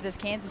create for this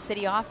Kansas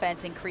City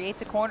offense, and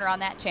creates a corner on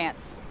that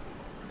chance.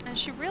 And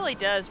she really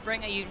does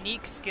bring a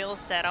unique skill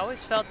set. I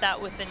always felt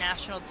that with the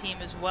national team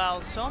as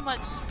well. So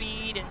much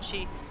speed, and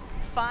she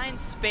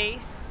finds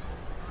space,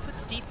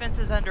 puts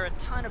defenses under a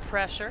ton of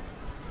pressure.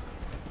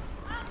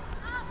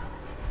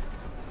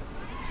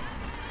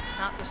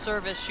 Not the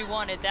service she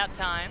wanted that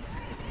time.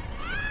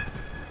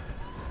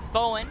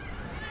 Bowen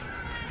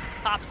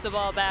pops the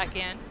ball back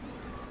in.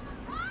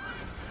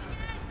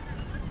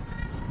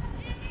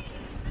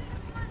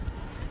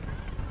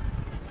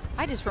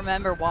 I just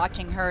remember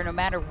watching her, no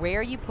matter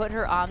where you put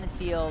her on the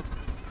field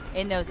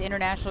in those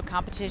international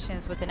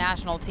competitions with the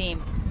national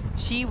team,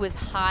 she was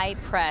high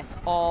press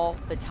all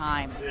the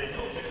time.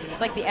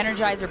 It's like the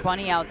Energizer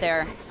Bunny out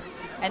there,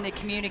 and the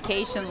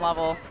communication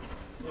level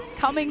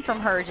coming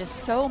from her, just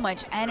so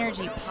much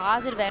energy,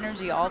 positive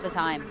energy all the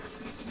time.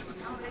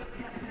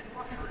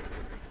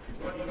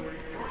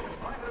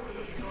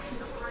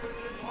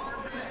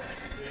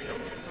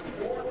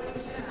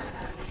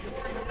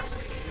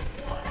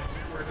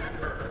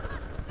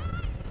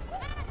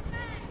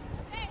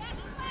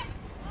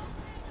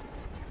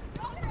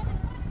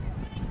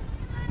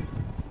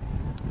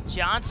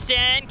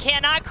 Johnston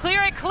cannot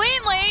clear it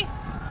cleanly.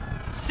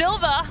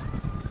 Silva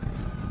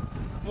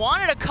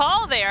wanted a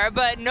call there,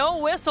 but no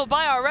whistle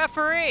by our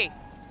referee.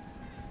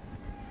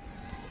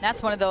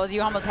 That's one of those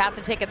you almost have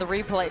to take the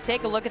replay.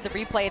 Take a look at the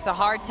replay. It's a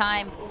hard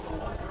time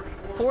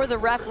for the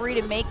referee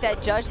to make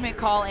that judgment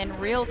call in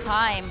real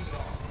time.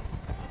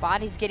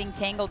 Body's getting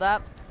tangled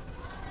up.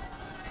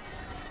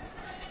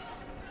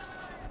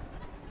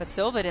 But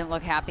Silva didn't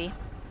look happy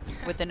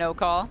with the no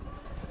call.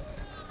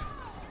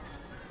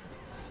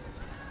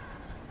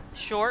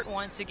 Short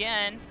once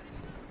again.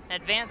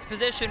 Advanced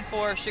position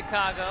for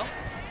Chicago.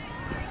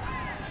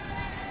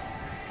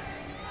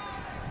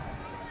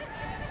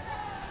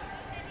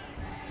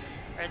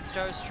 Red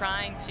Stars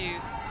trying to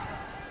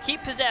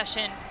keep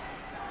possession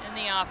in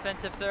the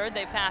offensive third.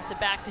 They pass it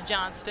back to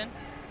Johnston.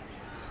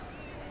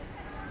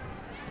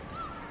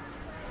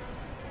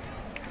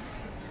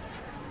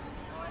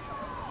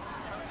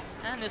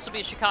 And this will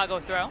be a Chicago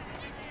throw.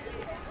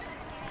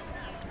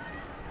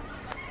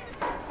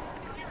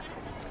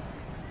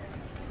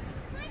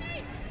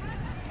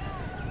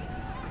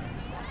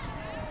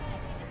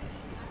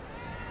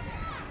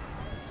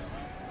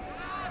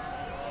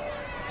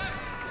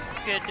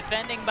 Good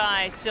defending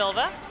by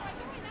Silva.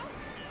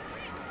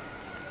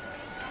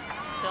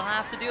 Still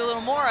have to do a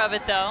little more of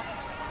it though.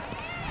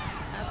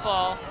 That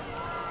ball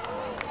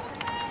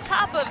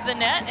top of the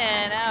net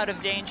and out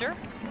of danger.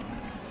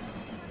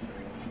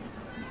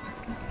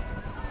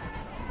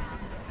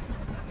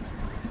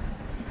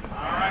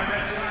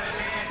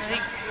 I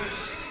think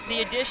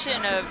the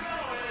addition of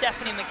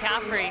Stephanie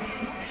McCaffrey,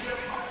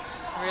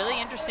 really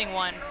interesting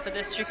one for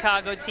this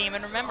Chicago team.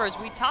 And remember, as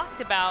we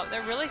talked about,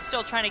 they're really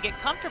still trying to get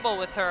comfortable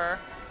with her.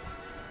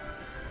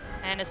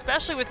 And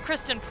especially with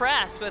Kristen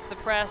Press, with the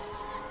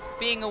Press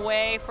being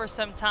away for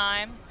some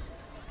time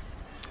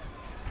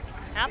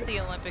at the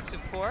Olympics, of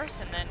course,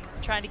 and then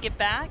trying to get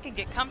back and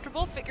get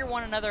comfortable, figure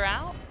one another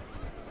out.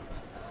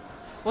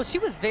 Well, she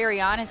was very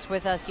honest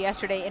with us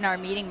yesterday in our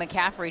meeting,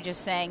 McCaffrey,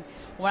 just saying,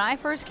 when I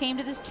first came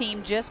to this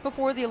team just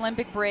before the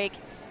Olympic break,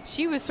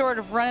 she was sort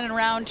of running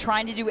around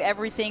trying to do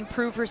everything,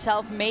 prove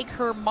herself, make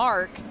her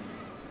mark.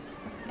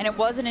 And it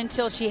wasn't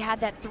until she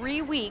had that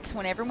 3 weeks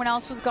when everyone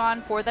else was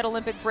gone for that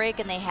Olympic break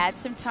and they had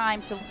some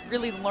time to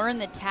really learn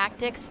the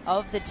tactics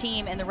of the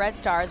team and the Red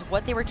Stars,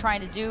 what they were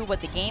trying to do,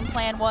 what the game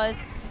plan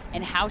was,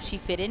 and how she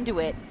fit into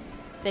it,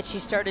 that she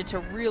started to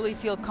really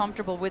feel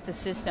comfortable with the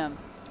system.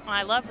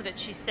 I love that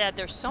she said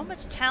there's so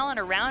much talent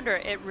around her,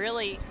 it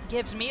really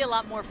gives me a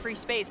lot more free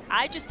space.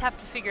 I just have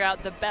to figure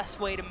out the best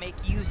way to make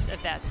use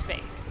of that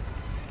space.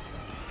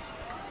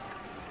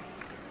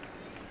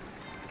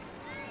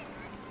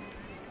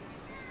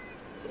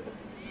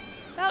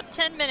 About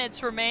 10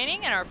 minutes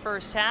remaining in our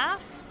first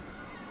half.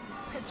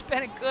 It's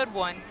been a good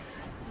one.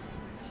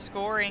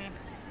 Scoring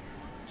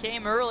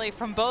came early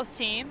from both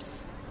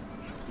teams.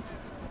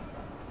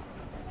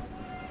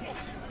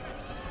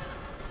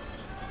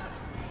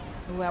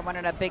 Ooh, I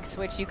wanted a big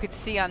switch. You could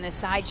see on this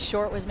side,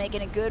 Short was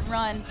making a good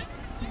run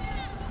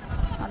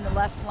on the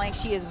left flank.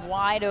 She is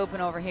wide open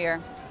over here.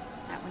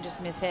 That one just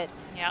mishit.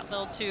 Yeah, a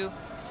little too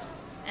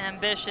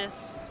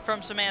ambitious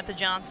from Samantha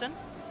Johnson.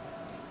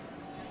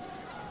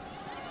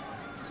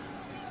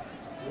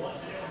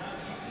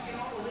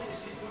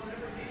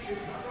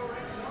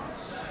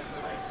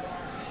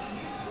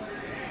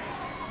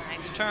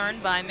 Nice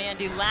turn by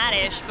Mandy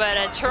Laddish, but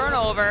a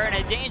turnover in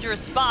a dangerous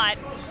spot.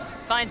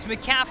 Finds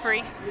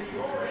McCaffrey.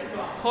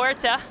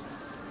 Horta.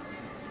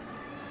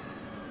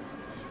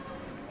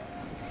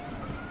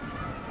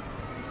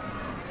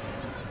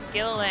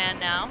 Gilliland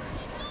now.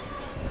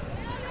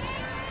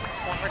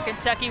 Former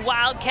Kentucky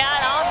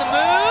Wildcat on the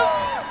move.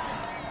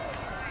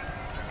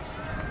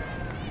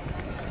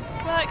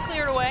 But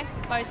cleared away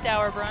by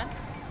Sauerbrunn.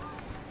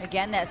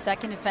 Again, that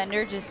second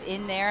defender just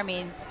in there. I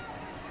mean,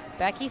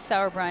 Becky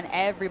Sauerbrunn,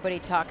 everybody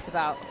talks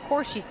about. Of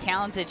course, she's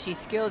talented, she's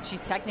skilled,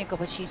 she's technical,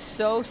 but she's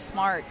so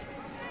smart.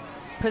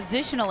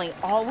 Positionally,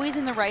 always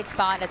in the right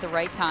spot at the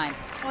right time.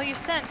 Well, you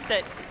sense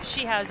that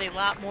she has a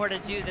lot more to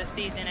do this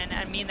season, and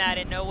I mean that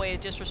in no way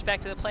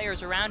disrespect to the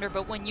players around her,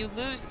 but when you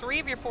lose 3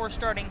 of your 4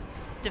 starting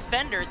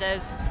defenders,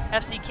 as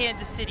FC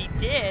Kansas City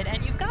did,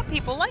 and you've got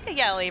people like a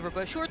Yael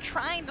Averbush who are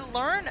trying to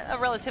learn a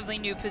relatively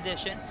new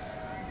position,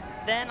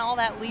 then all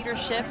that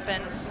leadership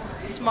and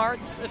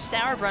smarts of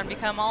Sauerbrunn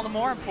become all the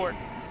more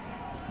important.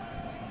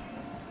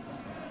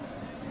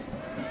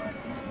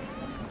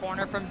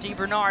 Corner from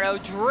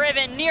DiBernardo,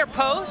 driven near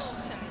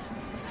post, and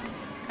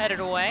headed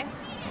away,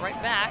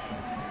 right back.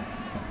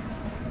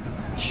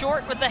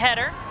 Short with the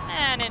header,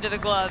 and into the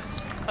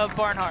gloves of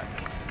Barnhart.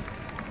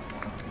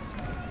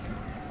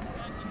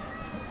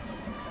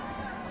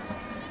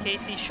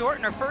 Casey Short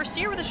in her first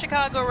year with the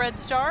Chicago Red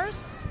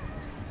Stars.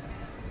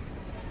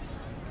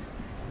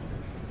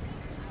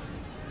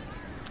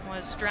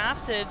 Was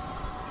drafted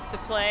to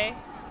play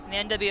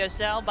in the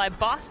NWSL by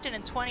Boston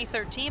in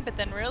 2013, but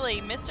then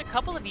really missed a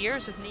couple of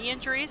years with knee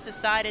injuries,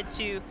 decided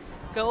to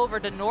go over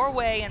to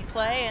Norway and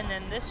play, and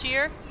then this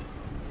year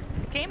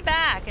came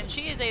back, and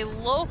she is a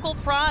local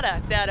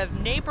product out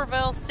of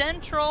Naperville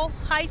Central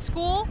High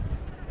School.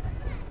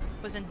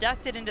 Was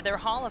inducted into their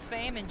Hall of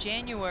Fame in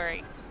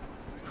January.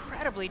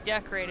 Incredibly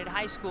decorated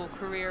high school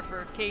career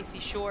for Casey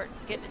Short,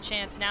 getting a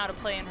chance now to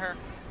play in her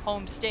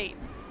home state.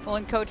 Well,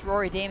 and Coach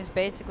Rory Dames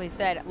basically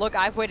said, look,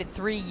 I've waited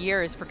 3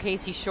 years for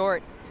Casey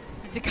Short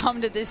to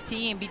come to this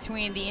team,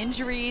 between the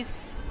injuries,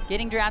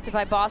 getting drafted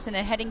by Boston,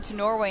 and heading to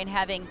Norway and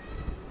having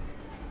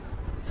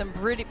some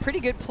pretty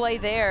good play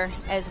there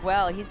as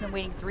well. He's been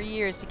waiting 3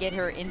 years to get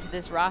her into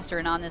this roster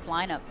and on this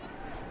lineup.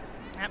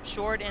 Yep,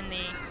 Short in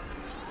the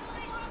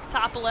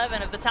top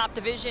 11 of the top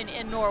division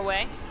in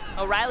Norway.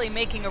 O'Reilly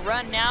making a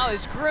run now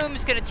as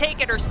Groom's going to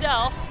take it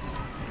herself.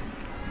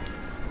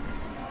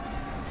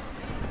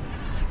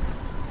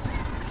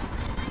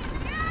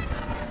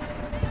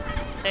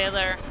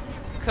 Taylor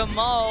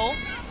Camo.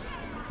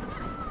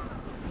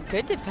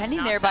 Good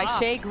defending there by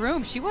Shea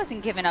Groom. She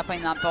wasn't giving up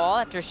on that ball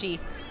after she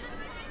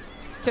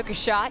took a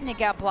shot and it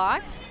got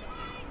blocked.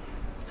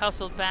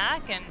 hustled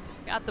back and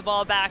got the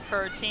ball back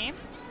for her team.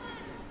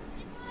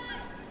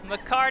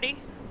 McCarty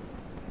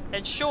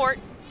and short.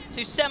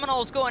 Two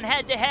Seminoles going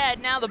head to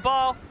head. Now the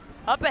ball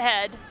up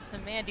ahead. The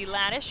Mandy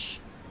Laddish.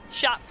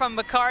 Shot from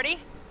McCarty.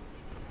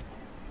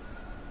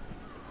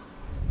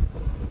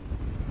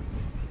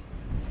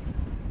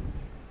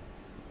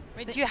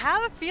 Do you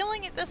have a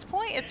feeling at this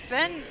point? It's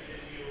been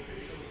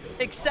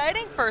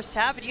exciting first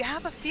half, but do you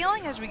have a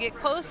feeling as we get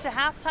close to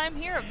halftime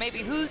here of maybe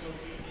who's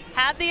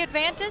had the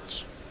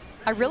advantage?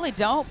 I really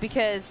don't,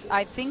 because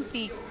I think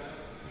the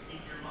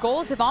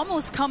goals have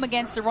almost come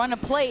against the run of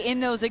play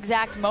in those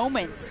exact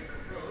moments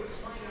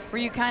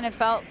where you kind of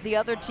felt the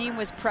other team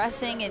was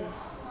pressing and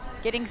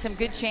getting some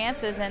good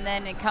chances, and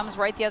then it comes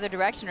right the other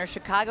direction. Or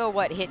Chicago,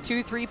 hit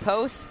 2-3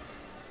 posts,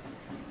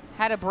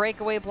 had a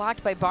breakaway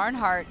blocked by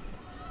Barnhart,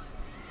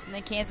 and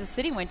then Kansas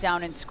City went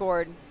down and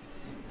scored.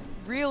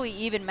 Really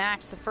even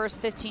match. The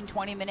first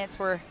 15-20 minutes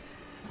were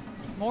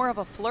more of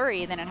a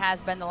flurry than it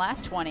has been the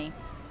last 20.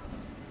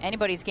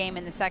 Anybody's game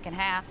in the second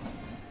half.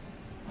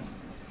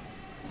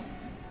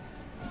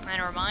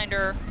 And a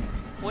reminder,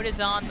 what is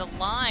on the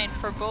line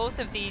for both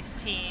of these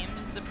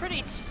teams. It's a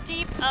pretty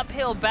steep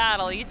uphill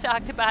battle. You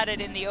talked about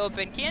it in the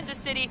open. Kansas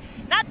City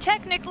not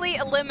technically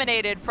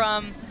eliminated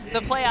from the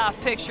playoff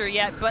picture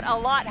yet, but a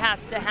lot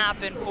has to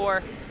happen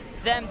for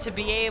them to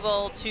be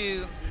able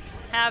to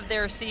have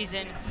their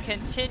season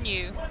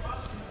continue.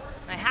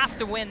 They have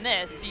to win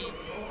this. You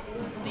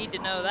need to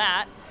know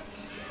that.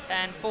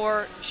 And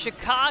for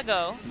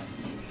Chicago,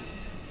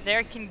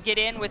 they can get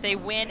in with a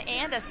win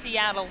and a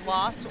Seattle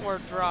loss or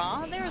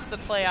draw. There's the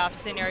playoff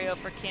scenario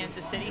for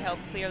Kansas City. Help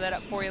clear that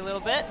up for you a little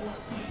bit.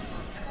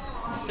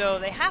 So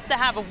they have to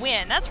have a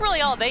win. That's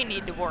really all they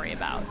need to worry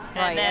about.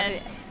 Right. And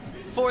then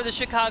for the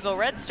Chicago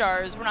Red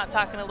Stars, we're not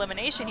talking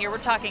elimination here. We're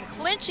talking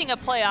clinching a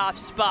playoff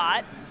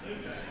spot.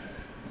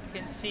 You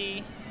can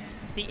see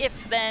the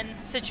if-then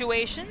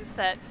situations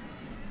that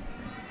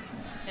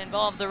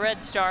involve the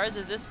Red Stars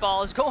as this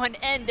ball is going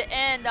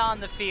end-to-end on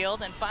the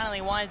field and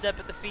finally winds up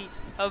at the feet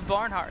of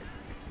Barnhart.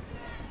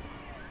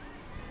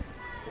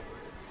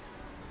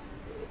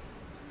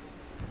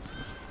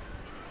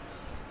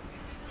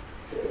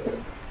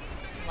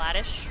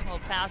 Laddish will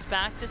pass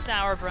back to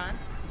Sauerbrunn.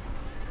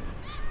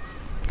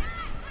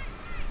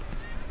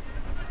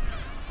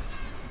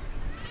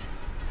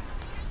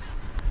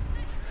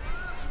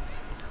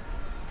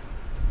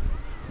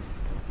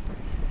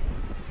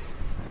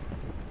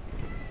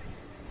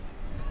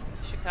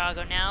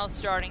 Chicago now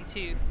starting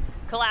to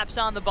collapse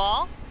on the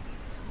ball.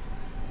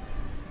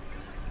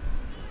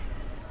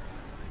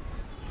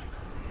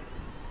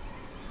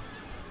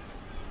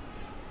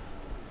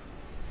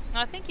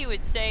 I think you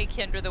would say,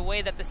 Kyndra, the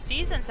way that the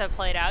seasons have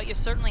played out, you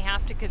certainly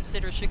have to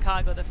consider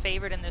Chicago the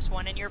favorite in this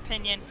one. In your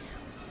opinion,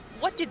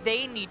 what do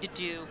they need to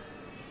do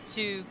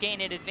to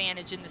gain an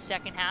advantage in the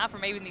second half, or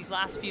maybe in these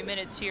last few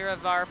minutes here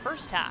of our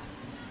first half?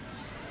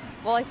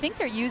 Well, I think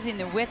they're using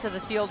the width of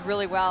the field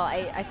really well.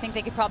 I think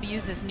they could probably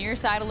use this near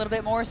side a little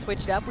bit more,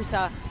 switched up. We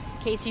saw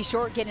Casey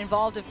Short get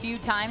involved a few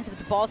times, but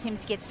the ball seems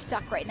to get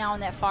stuck right now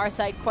on that far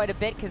side quite a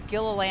bit because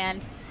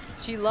Gilliland,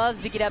 she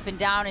loves to get up and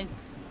down, and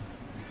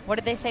what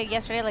did they say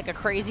yesterday, like a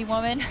crazy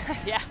woman?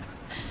 Yeah,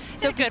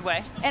 so in a good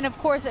way. And of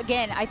course,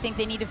 again, I think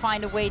they need to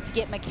find a way to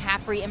get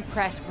McCaffrey and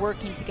Press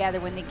working together.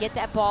 When they get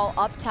that ball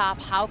up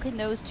top, how can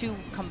those two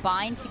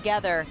combine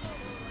together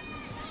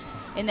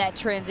in that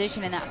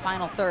transition in that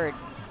final third?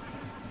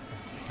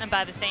 And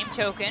by the same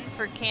token,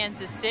 for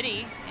Kansas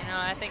City, you know,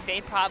 I think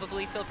they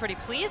probably feel pretty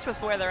pleased with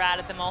where they're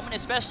at the moment,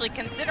 especially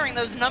considering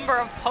those number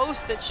of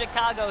posts that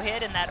Chicago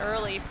hit in that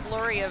early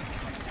flurry of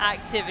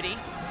activity.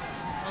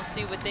 We'll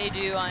see what they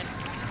do on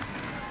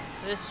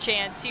this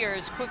chance here.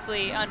 As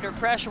quickly under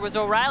pressure was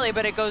O'Reilly,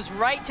 but it goes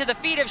right to the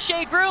feet of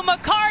Shea Grew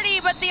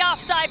McCarty, but the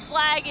offside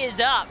flag is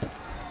up.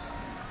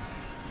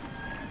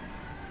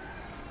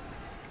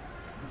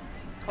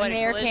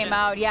 Nair came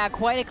out, yeah,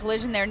 quite a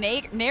collision there.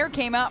 Nair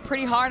came out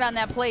pretty hard on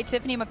that play.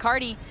 Tiffany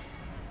McCarty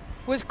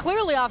was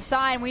clearly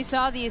offside, and we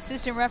saw the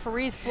assistant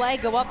referee's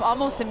flag go up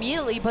almost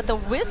immediately, but the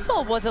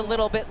whistle was a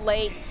little bit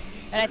late,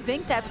 and I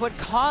think that's what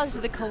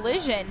caused the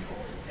collision,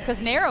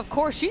 because Nair, of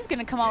course, she's going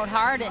to come out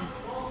hard and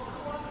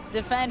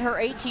defend her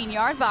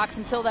 18-yard box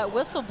until that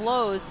whistle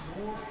blows.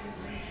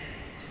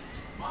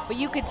 But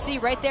you could see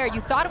right there,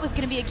 you thought it was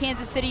going to be a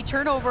Kansas City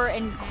turnover,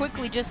 and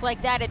quickly, just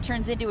like that, it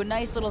turns into a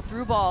nice little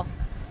through ball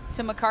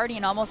to McCarty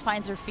and almost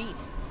finds her feet.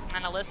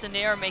 And Alyssa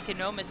Nair, making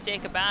no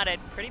mistake about it,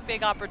 pretty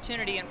big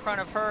opportunity in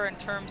front of her in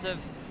terms of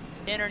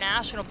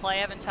international play. I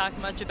haven't talked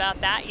much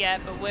about that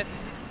yet, but with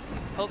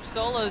Hope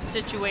Solo's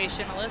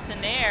situation, Alyssa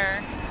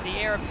Nair, the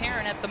heir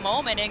apparent at the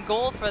moment, in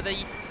goal for the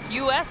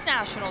U.S.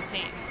 national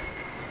team.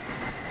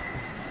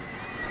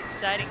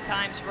 Exciting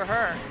times for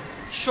her.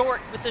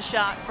 Short with the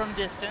shot from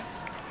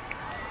distance.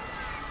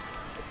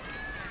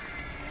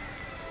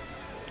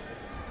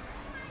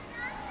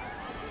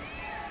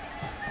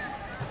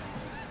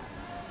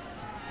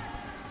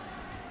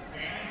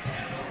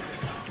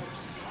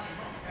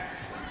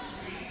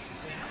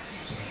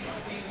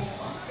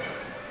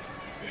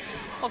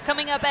 Well,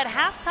 coming up at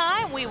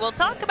halftime, we will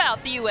talk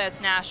about the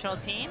U.S. national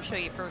team, show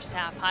you first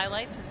half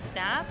highlights and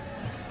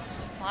stats.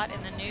 A lot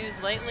in the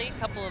news lately. A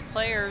couple of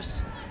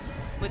players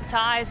with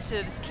ties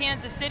to this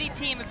Kansas City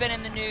team have been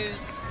in the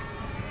news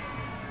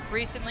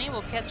recently.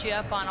 We'll catch you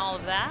up on all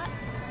of that.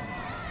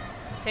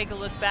 Take a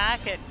look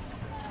back at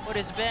what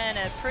has been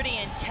a pretty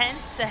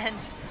intense and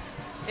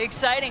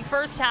exciting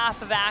first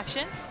half of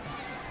action.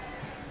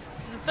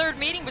 This is the third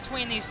meeting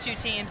between these two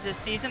teams this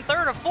season,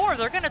 third of four.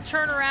 They're going to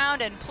turn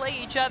around and play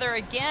each other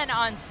again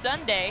on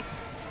Sunday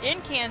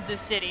in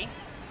Kansas City.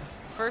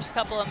 First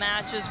couple of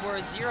matches were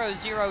a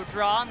 0-0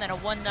 draw and then a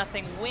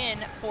 1-0 win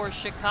for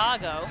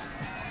Chicago.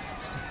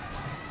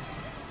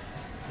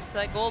 So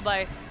that goal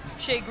by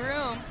Shea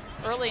Groom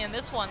early in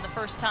this one, the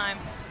first time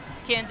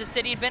Kansas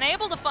City had been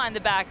able to find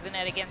the back of the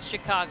net against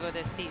Chicago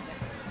this season.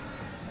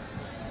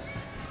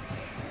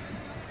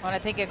 Well, I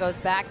think it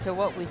goes back to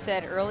what we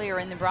said earlier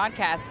in the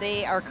broadcast.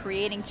 They are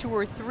creating 2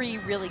 or 3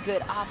 really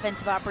good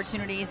offensive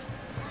opportunities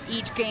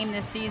each game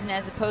this season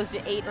as opposed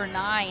to 8 or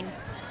 9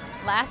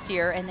 last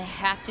year, and they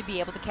have to be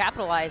able to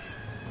capitalize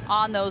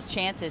on those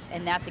chances,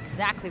 and that's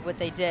exactly what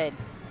they did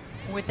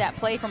with that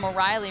play from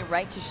O'Reilly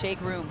right to Shea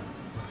Groom.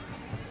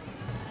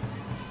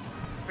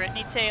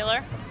 Brittany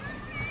Taylor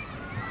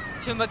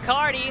to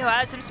McCarty, who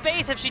has some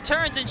space if she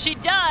turns, and she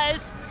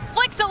does.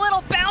 Flicks a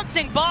little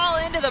bouncing ball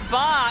into the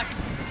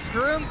box.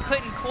 Groom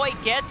couldn't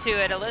quite get to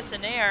it. Alyssa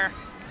Nair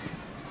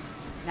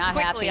not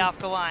quickly happy off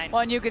the line.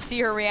 Well, and you could see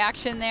her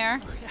reaction there.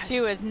 Yes.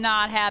 She was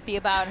not happy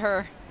about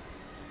her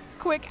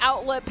quick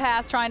outlet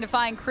pass trying to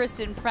find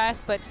Kristen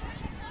Press, but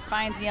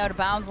finds the out of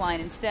bounds line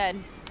instead.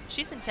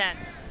 She's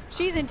intense.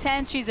 She's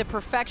intense. She's a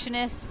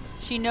perfectionist.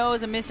 She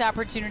knows a missed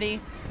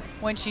opportunity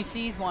when she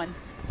sees one.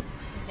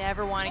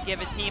 Never want to give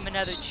a team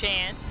another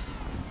chance.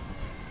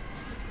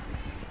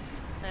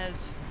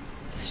 As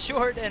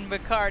Short and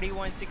McCarty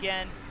once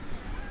again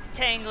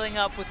tangling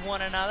up with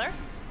one another.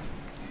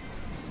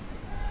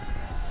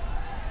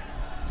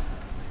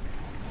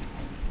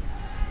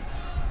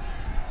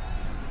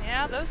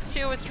 Yeah, those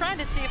two, I was trying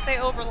to see if they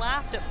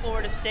overlapped at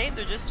Florida State.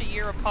 They're just a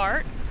year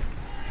apart.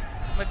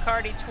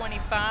 McCarty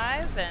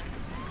 25 and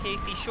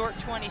Casey Short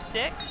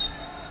 26.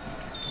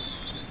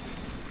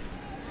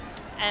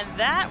 And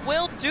that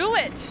will do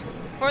it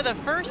for the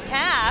first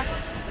half.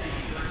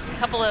 A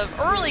couple of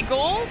early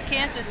goals.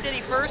 Kansas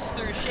City first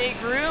through Shea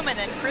Groom, and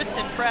then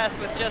Kristen Press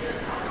with just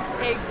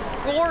a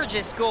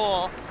gorgeous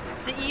goal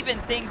to even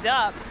things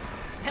up.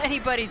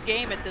 Anybody's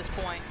game at this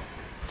point.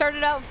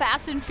 Started out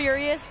fast and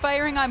furious,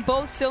 firing on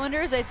both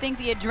cylinders. I think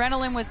the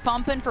adrenaline was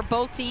pumping for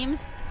both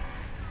teams.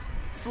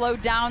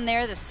 Slowed down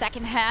there the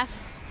second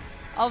half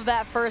of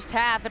that first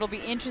half. It'll be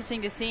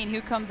interesting to see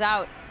who comes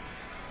out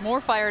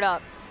more fired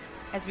up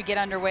as we get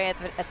underway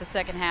at the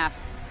second half.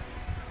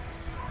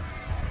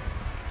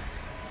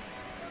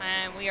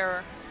 And we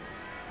are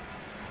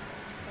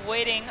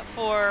waiting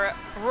for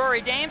Rory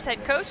Dames,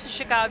 head coach of the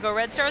Chicago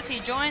Red Stars. He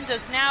joins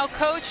us now.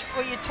 Coach,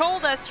 well, you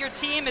told us your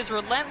team is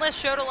relentless,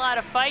 showed a lot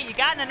of fight. You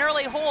got in an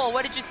early hole.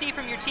 What did you see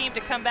from your team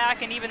to come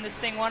back and even this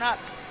thing one up?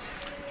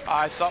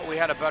 I thought we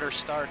had a better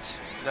start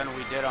than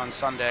we did on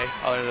Sunday,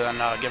 other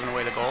than giving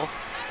away the goal.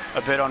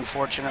 A bit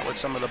unfortunate with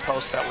some of the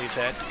posts that we've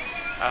hit,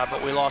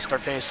 but we lost our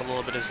pace a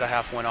little bit as the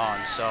half went on.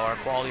 So our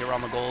quality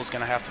around the goal is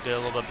going to have to get a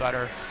little bit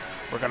better.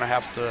 We're going to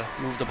have to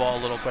move the ball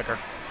a little quicker.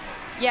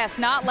 Yes,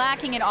 not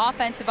lacking in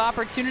offensive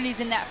opportunities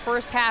in that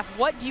first half.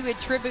 What do you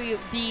attribute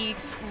the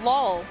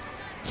lull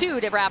to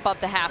wrap up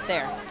the half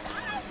there?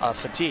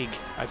 Fatigue.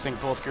 I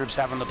think both groups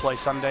having to play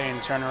Sunday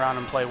and turn around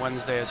and play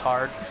Wednesday is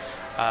hard.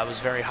 It was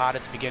very hot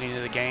at the beginning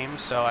of the game,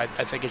 so I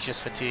think it's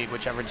just fatigue.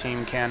 Whichever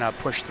team can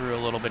push through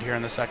a little bit here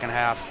in the second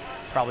half,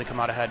 probably come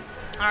out ahead.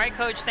 All right,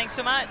 Coach, thanks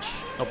so much.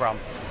 No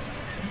problem.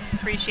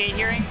 Appreciate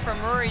hearing from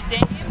Rory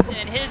Dames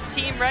and his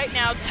team right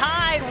now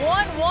tied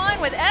 1-1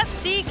 with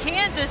FC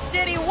Kansas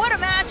City. What a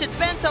match it's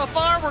been so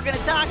far. We're going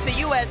to talk the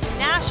U.S.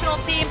 national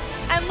team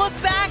and look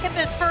back at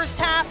this first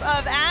half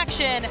of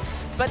action.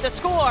 But the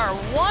score,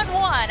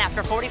 1-1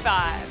 after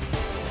 45.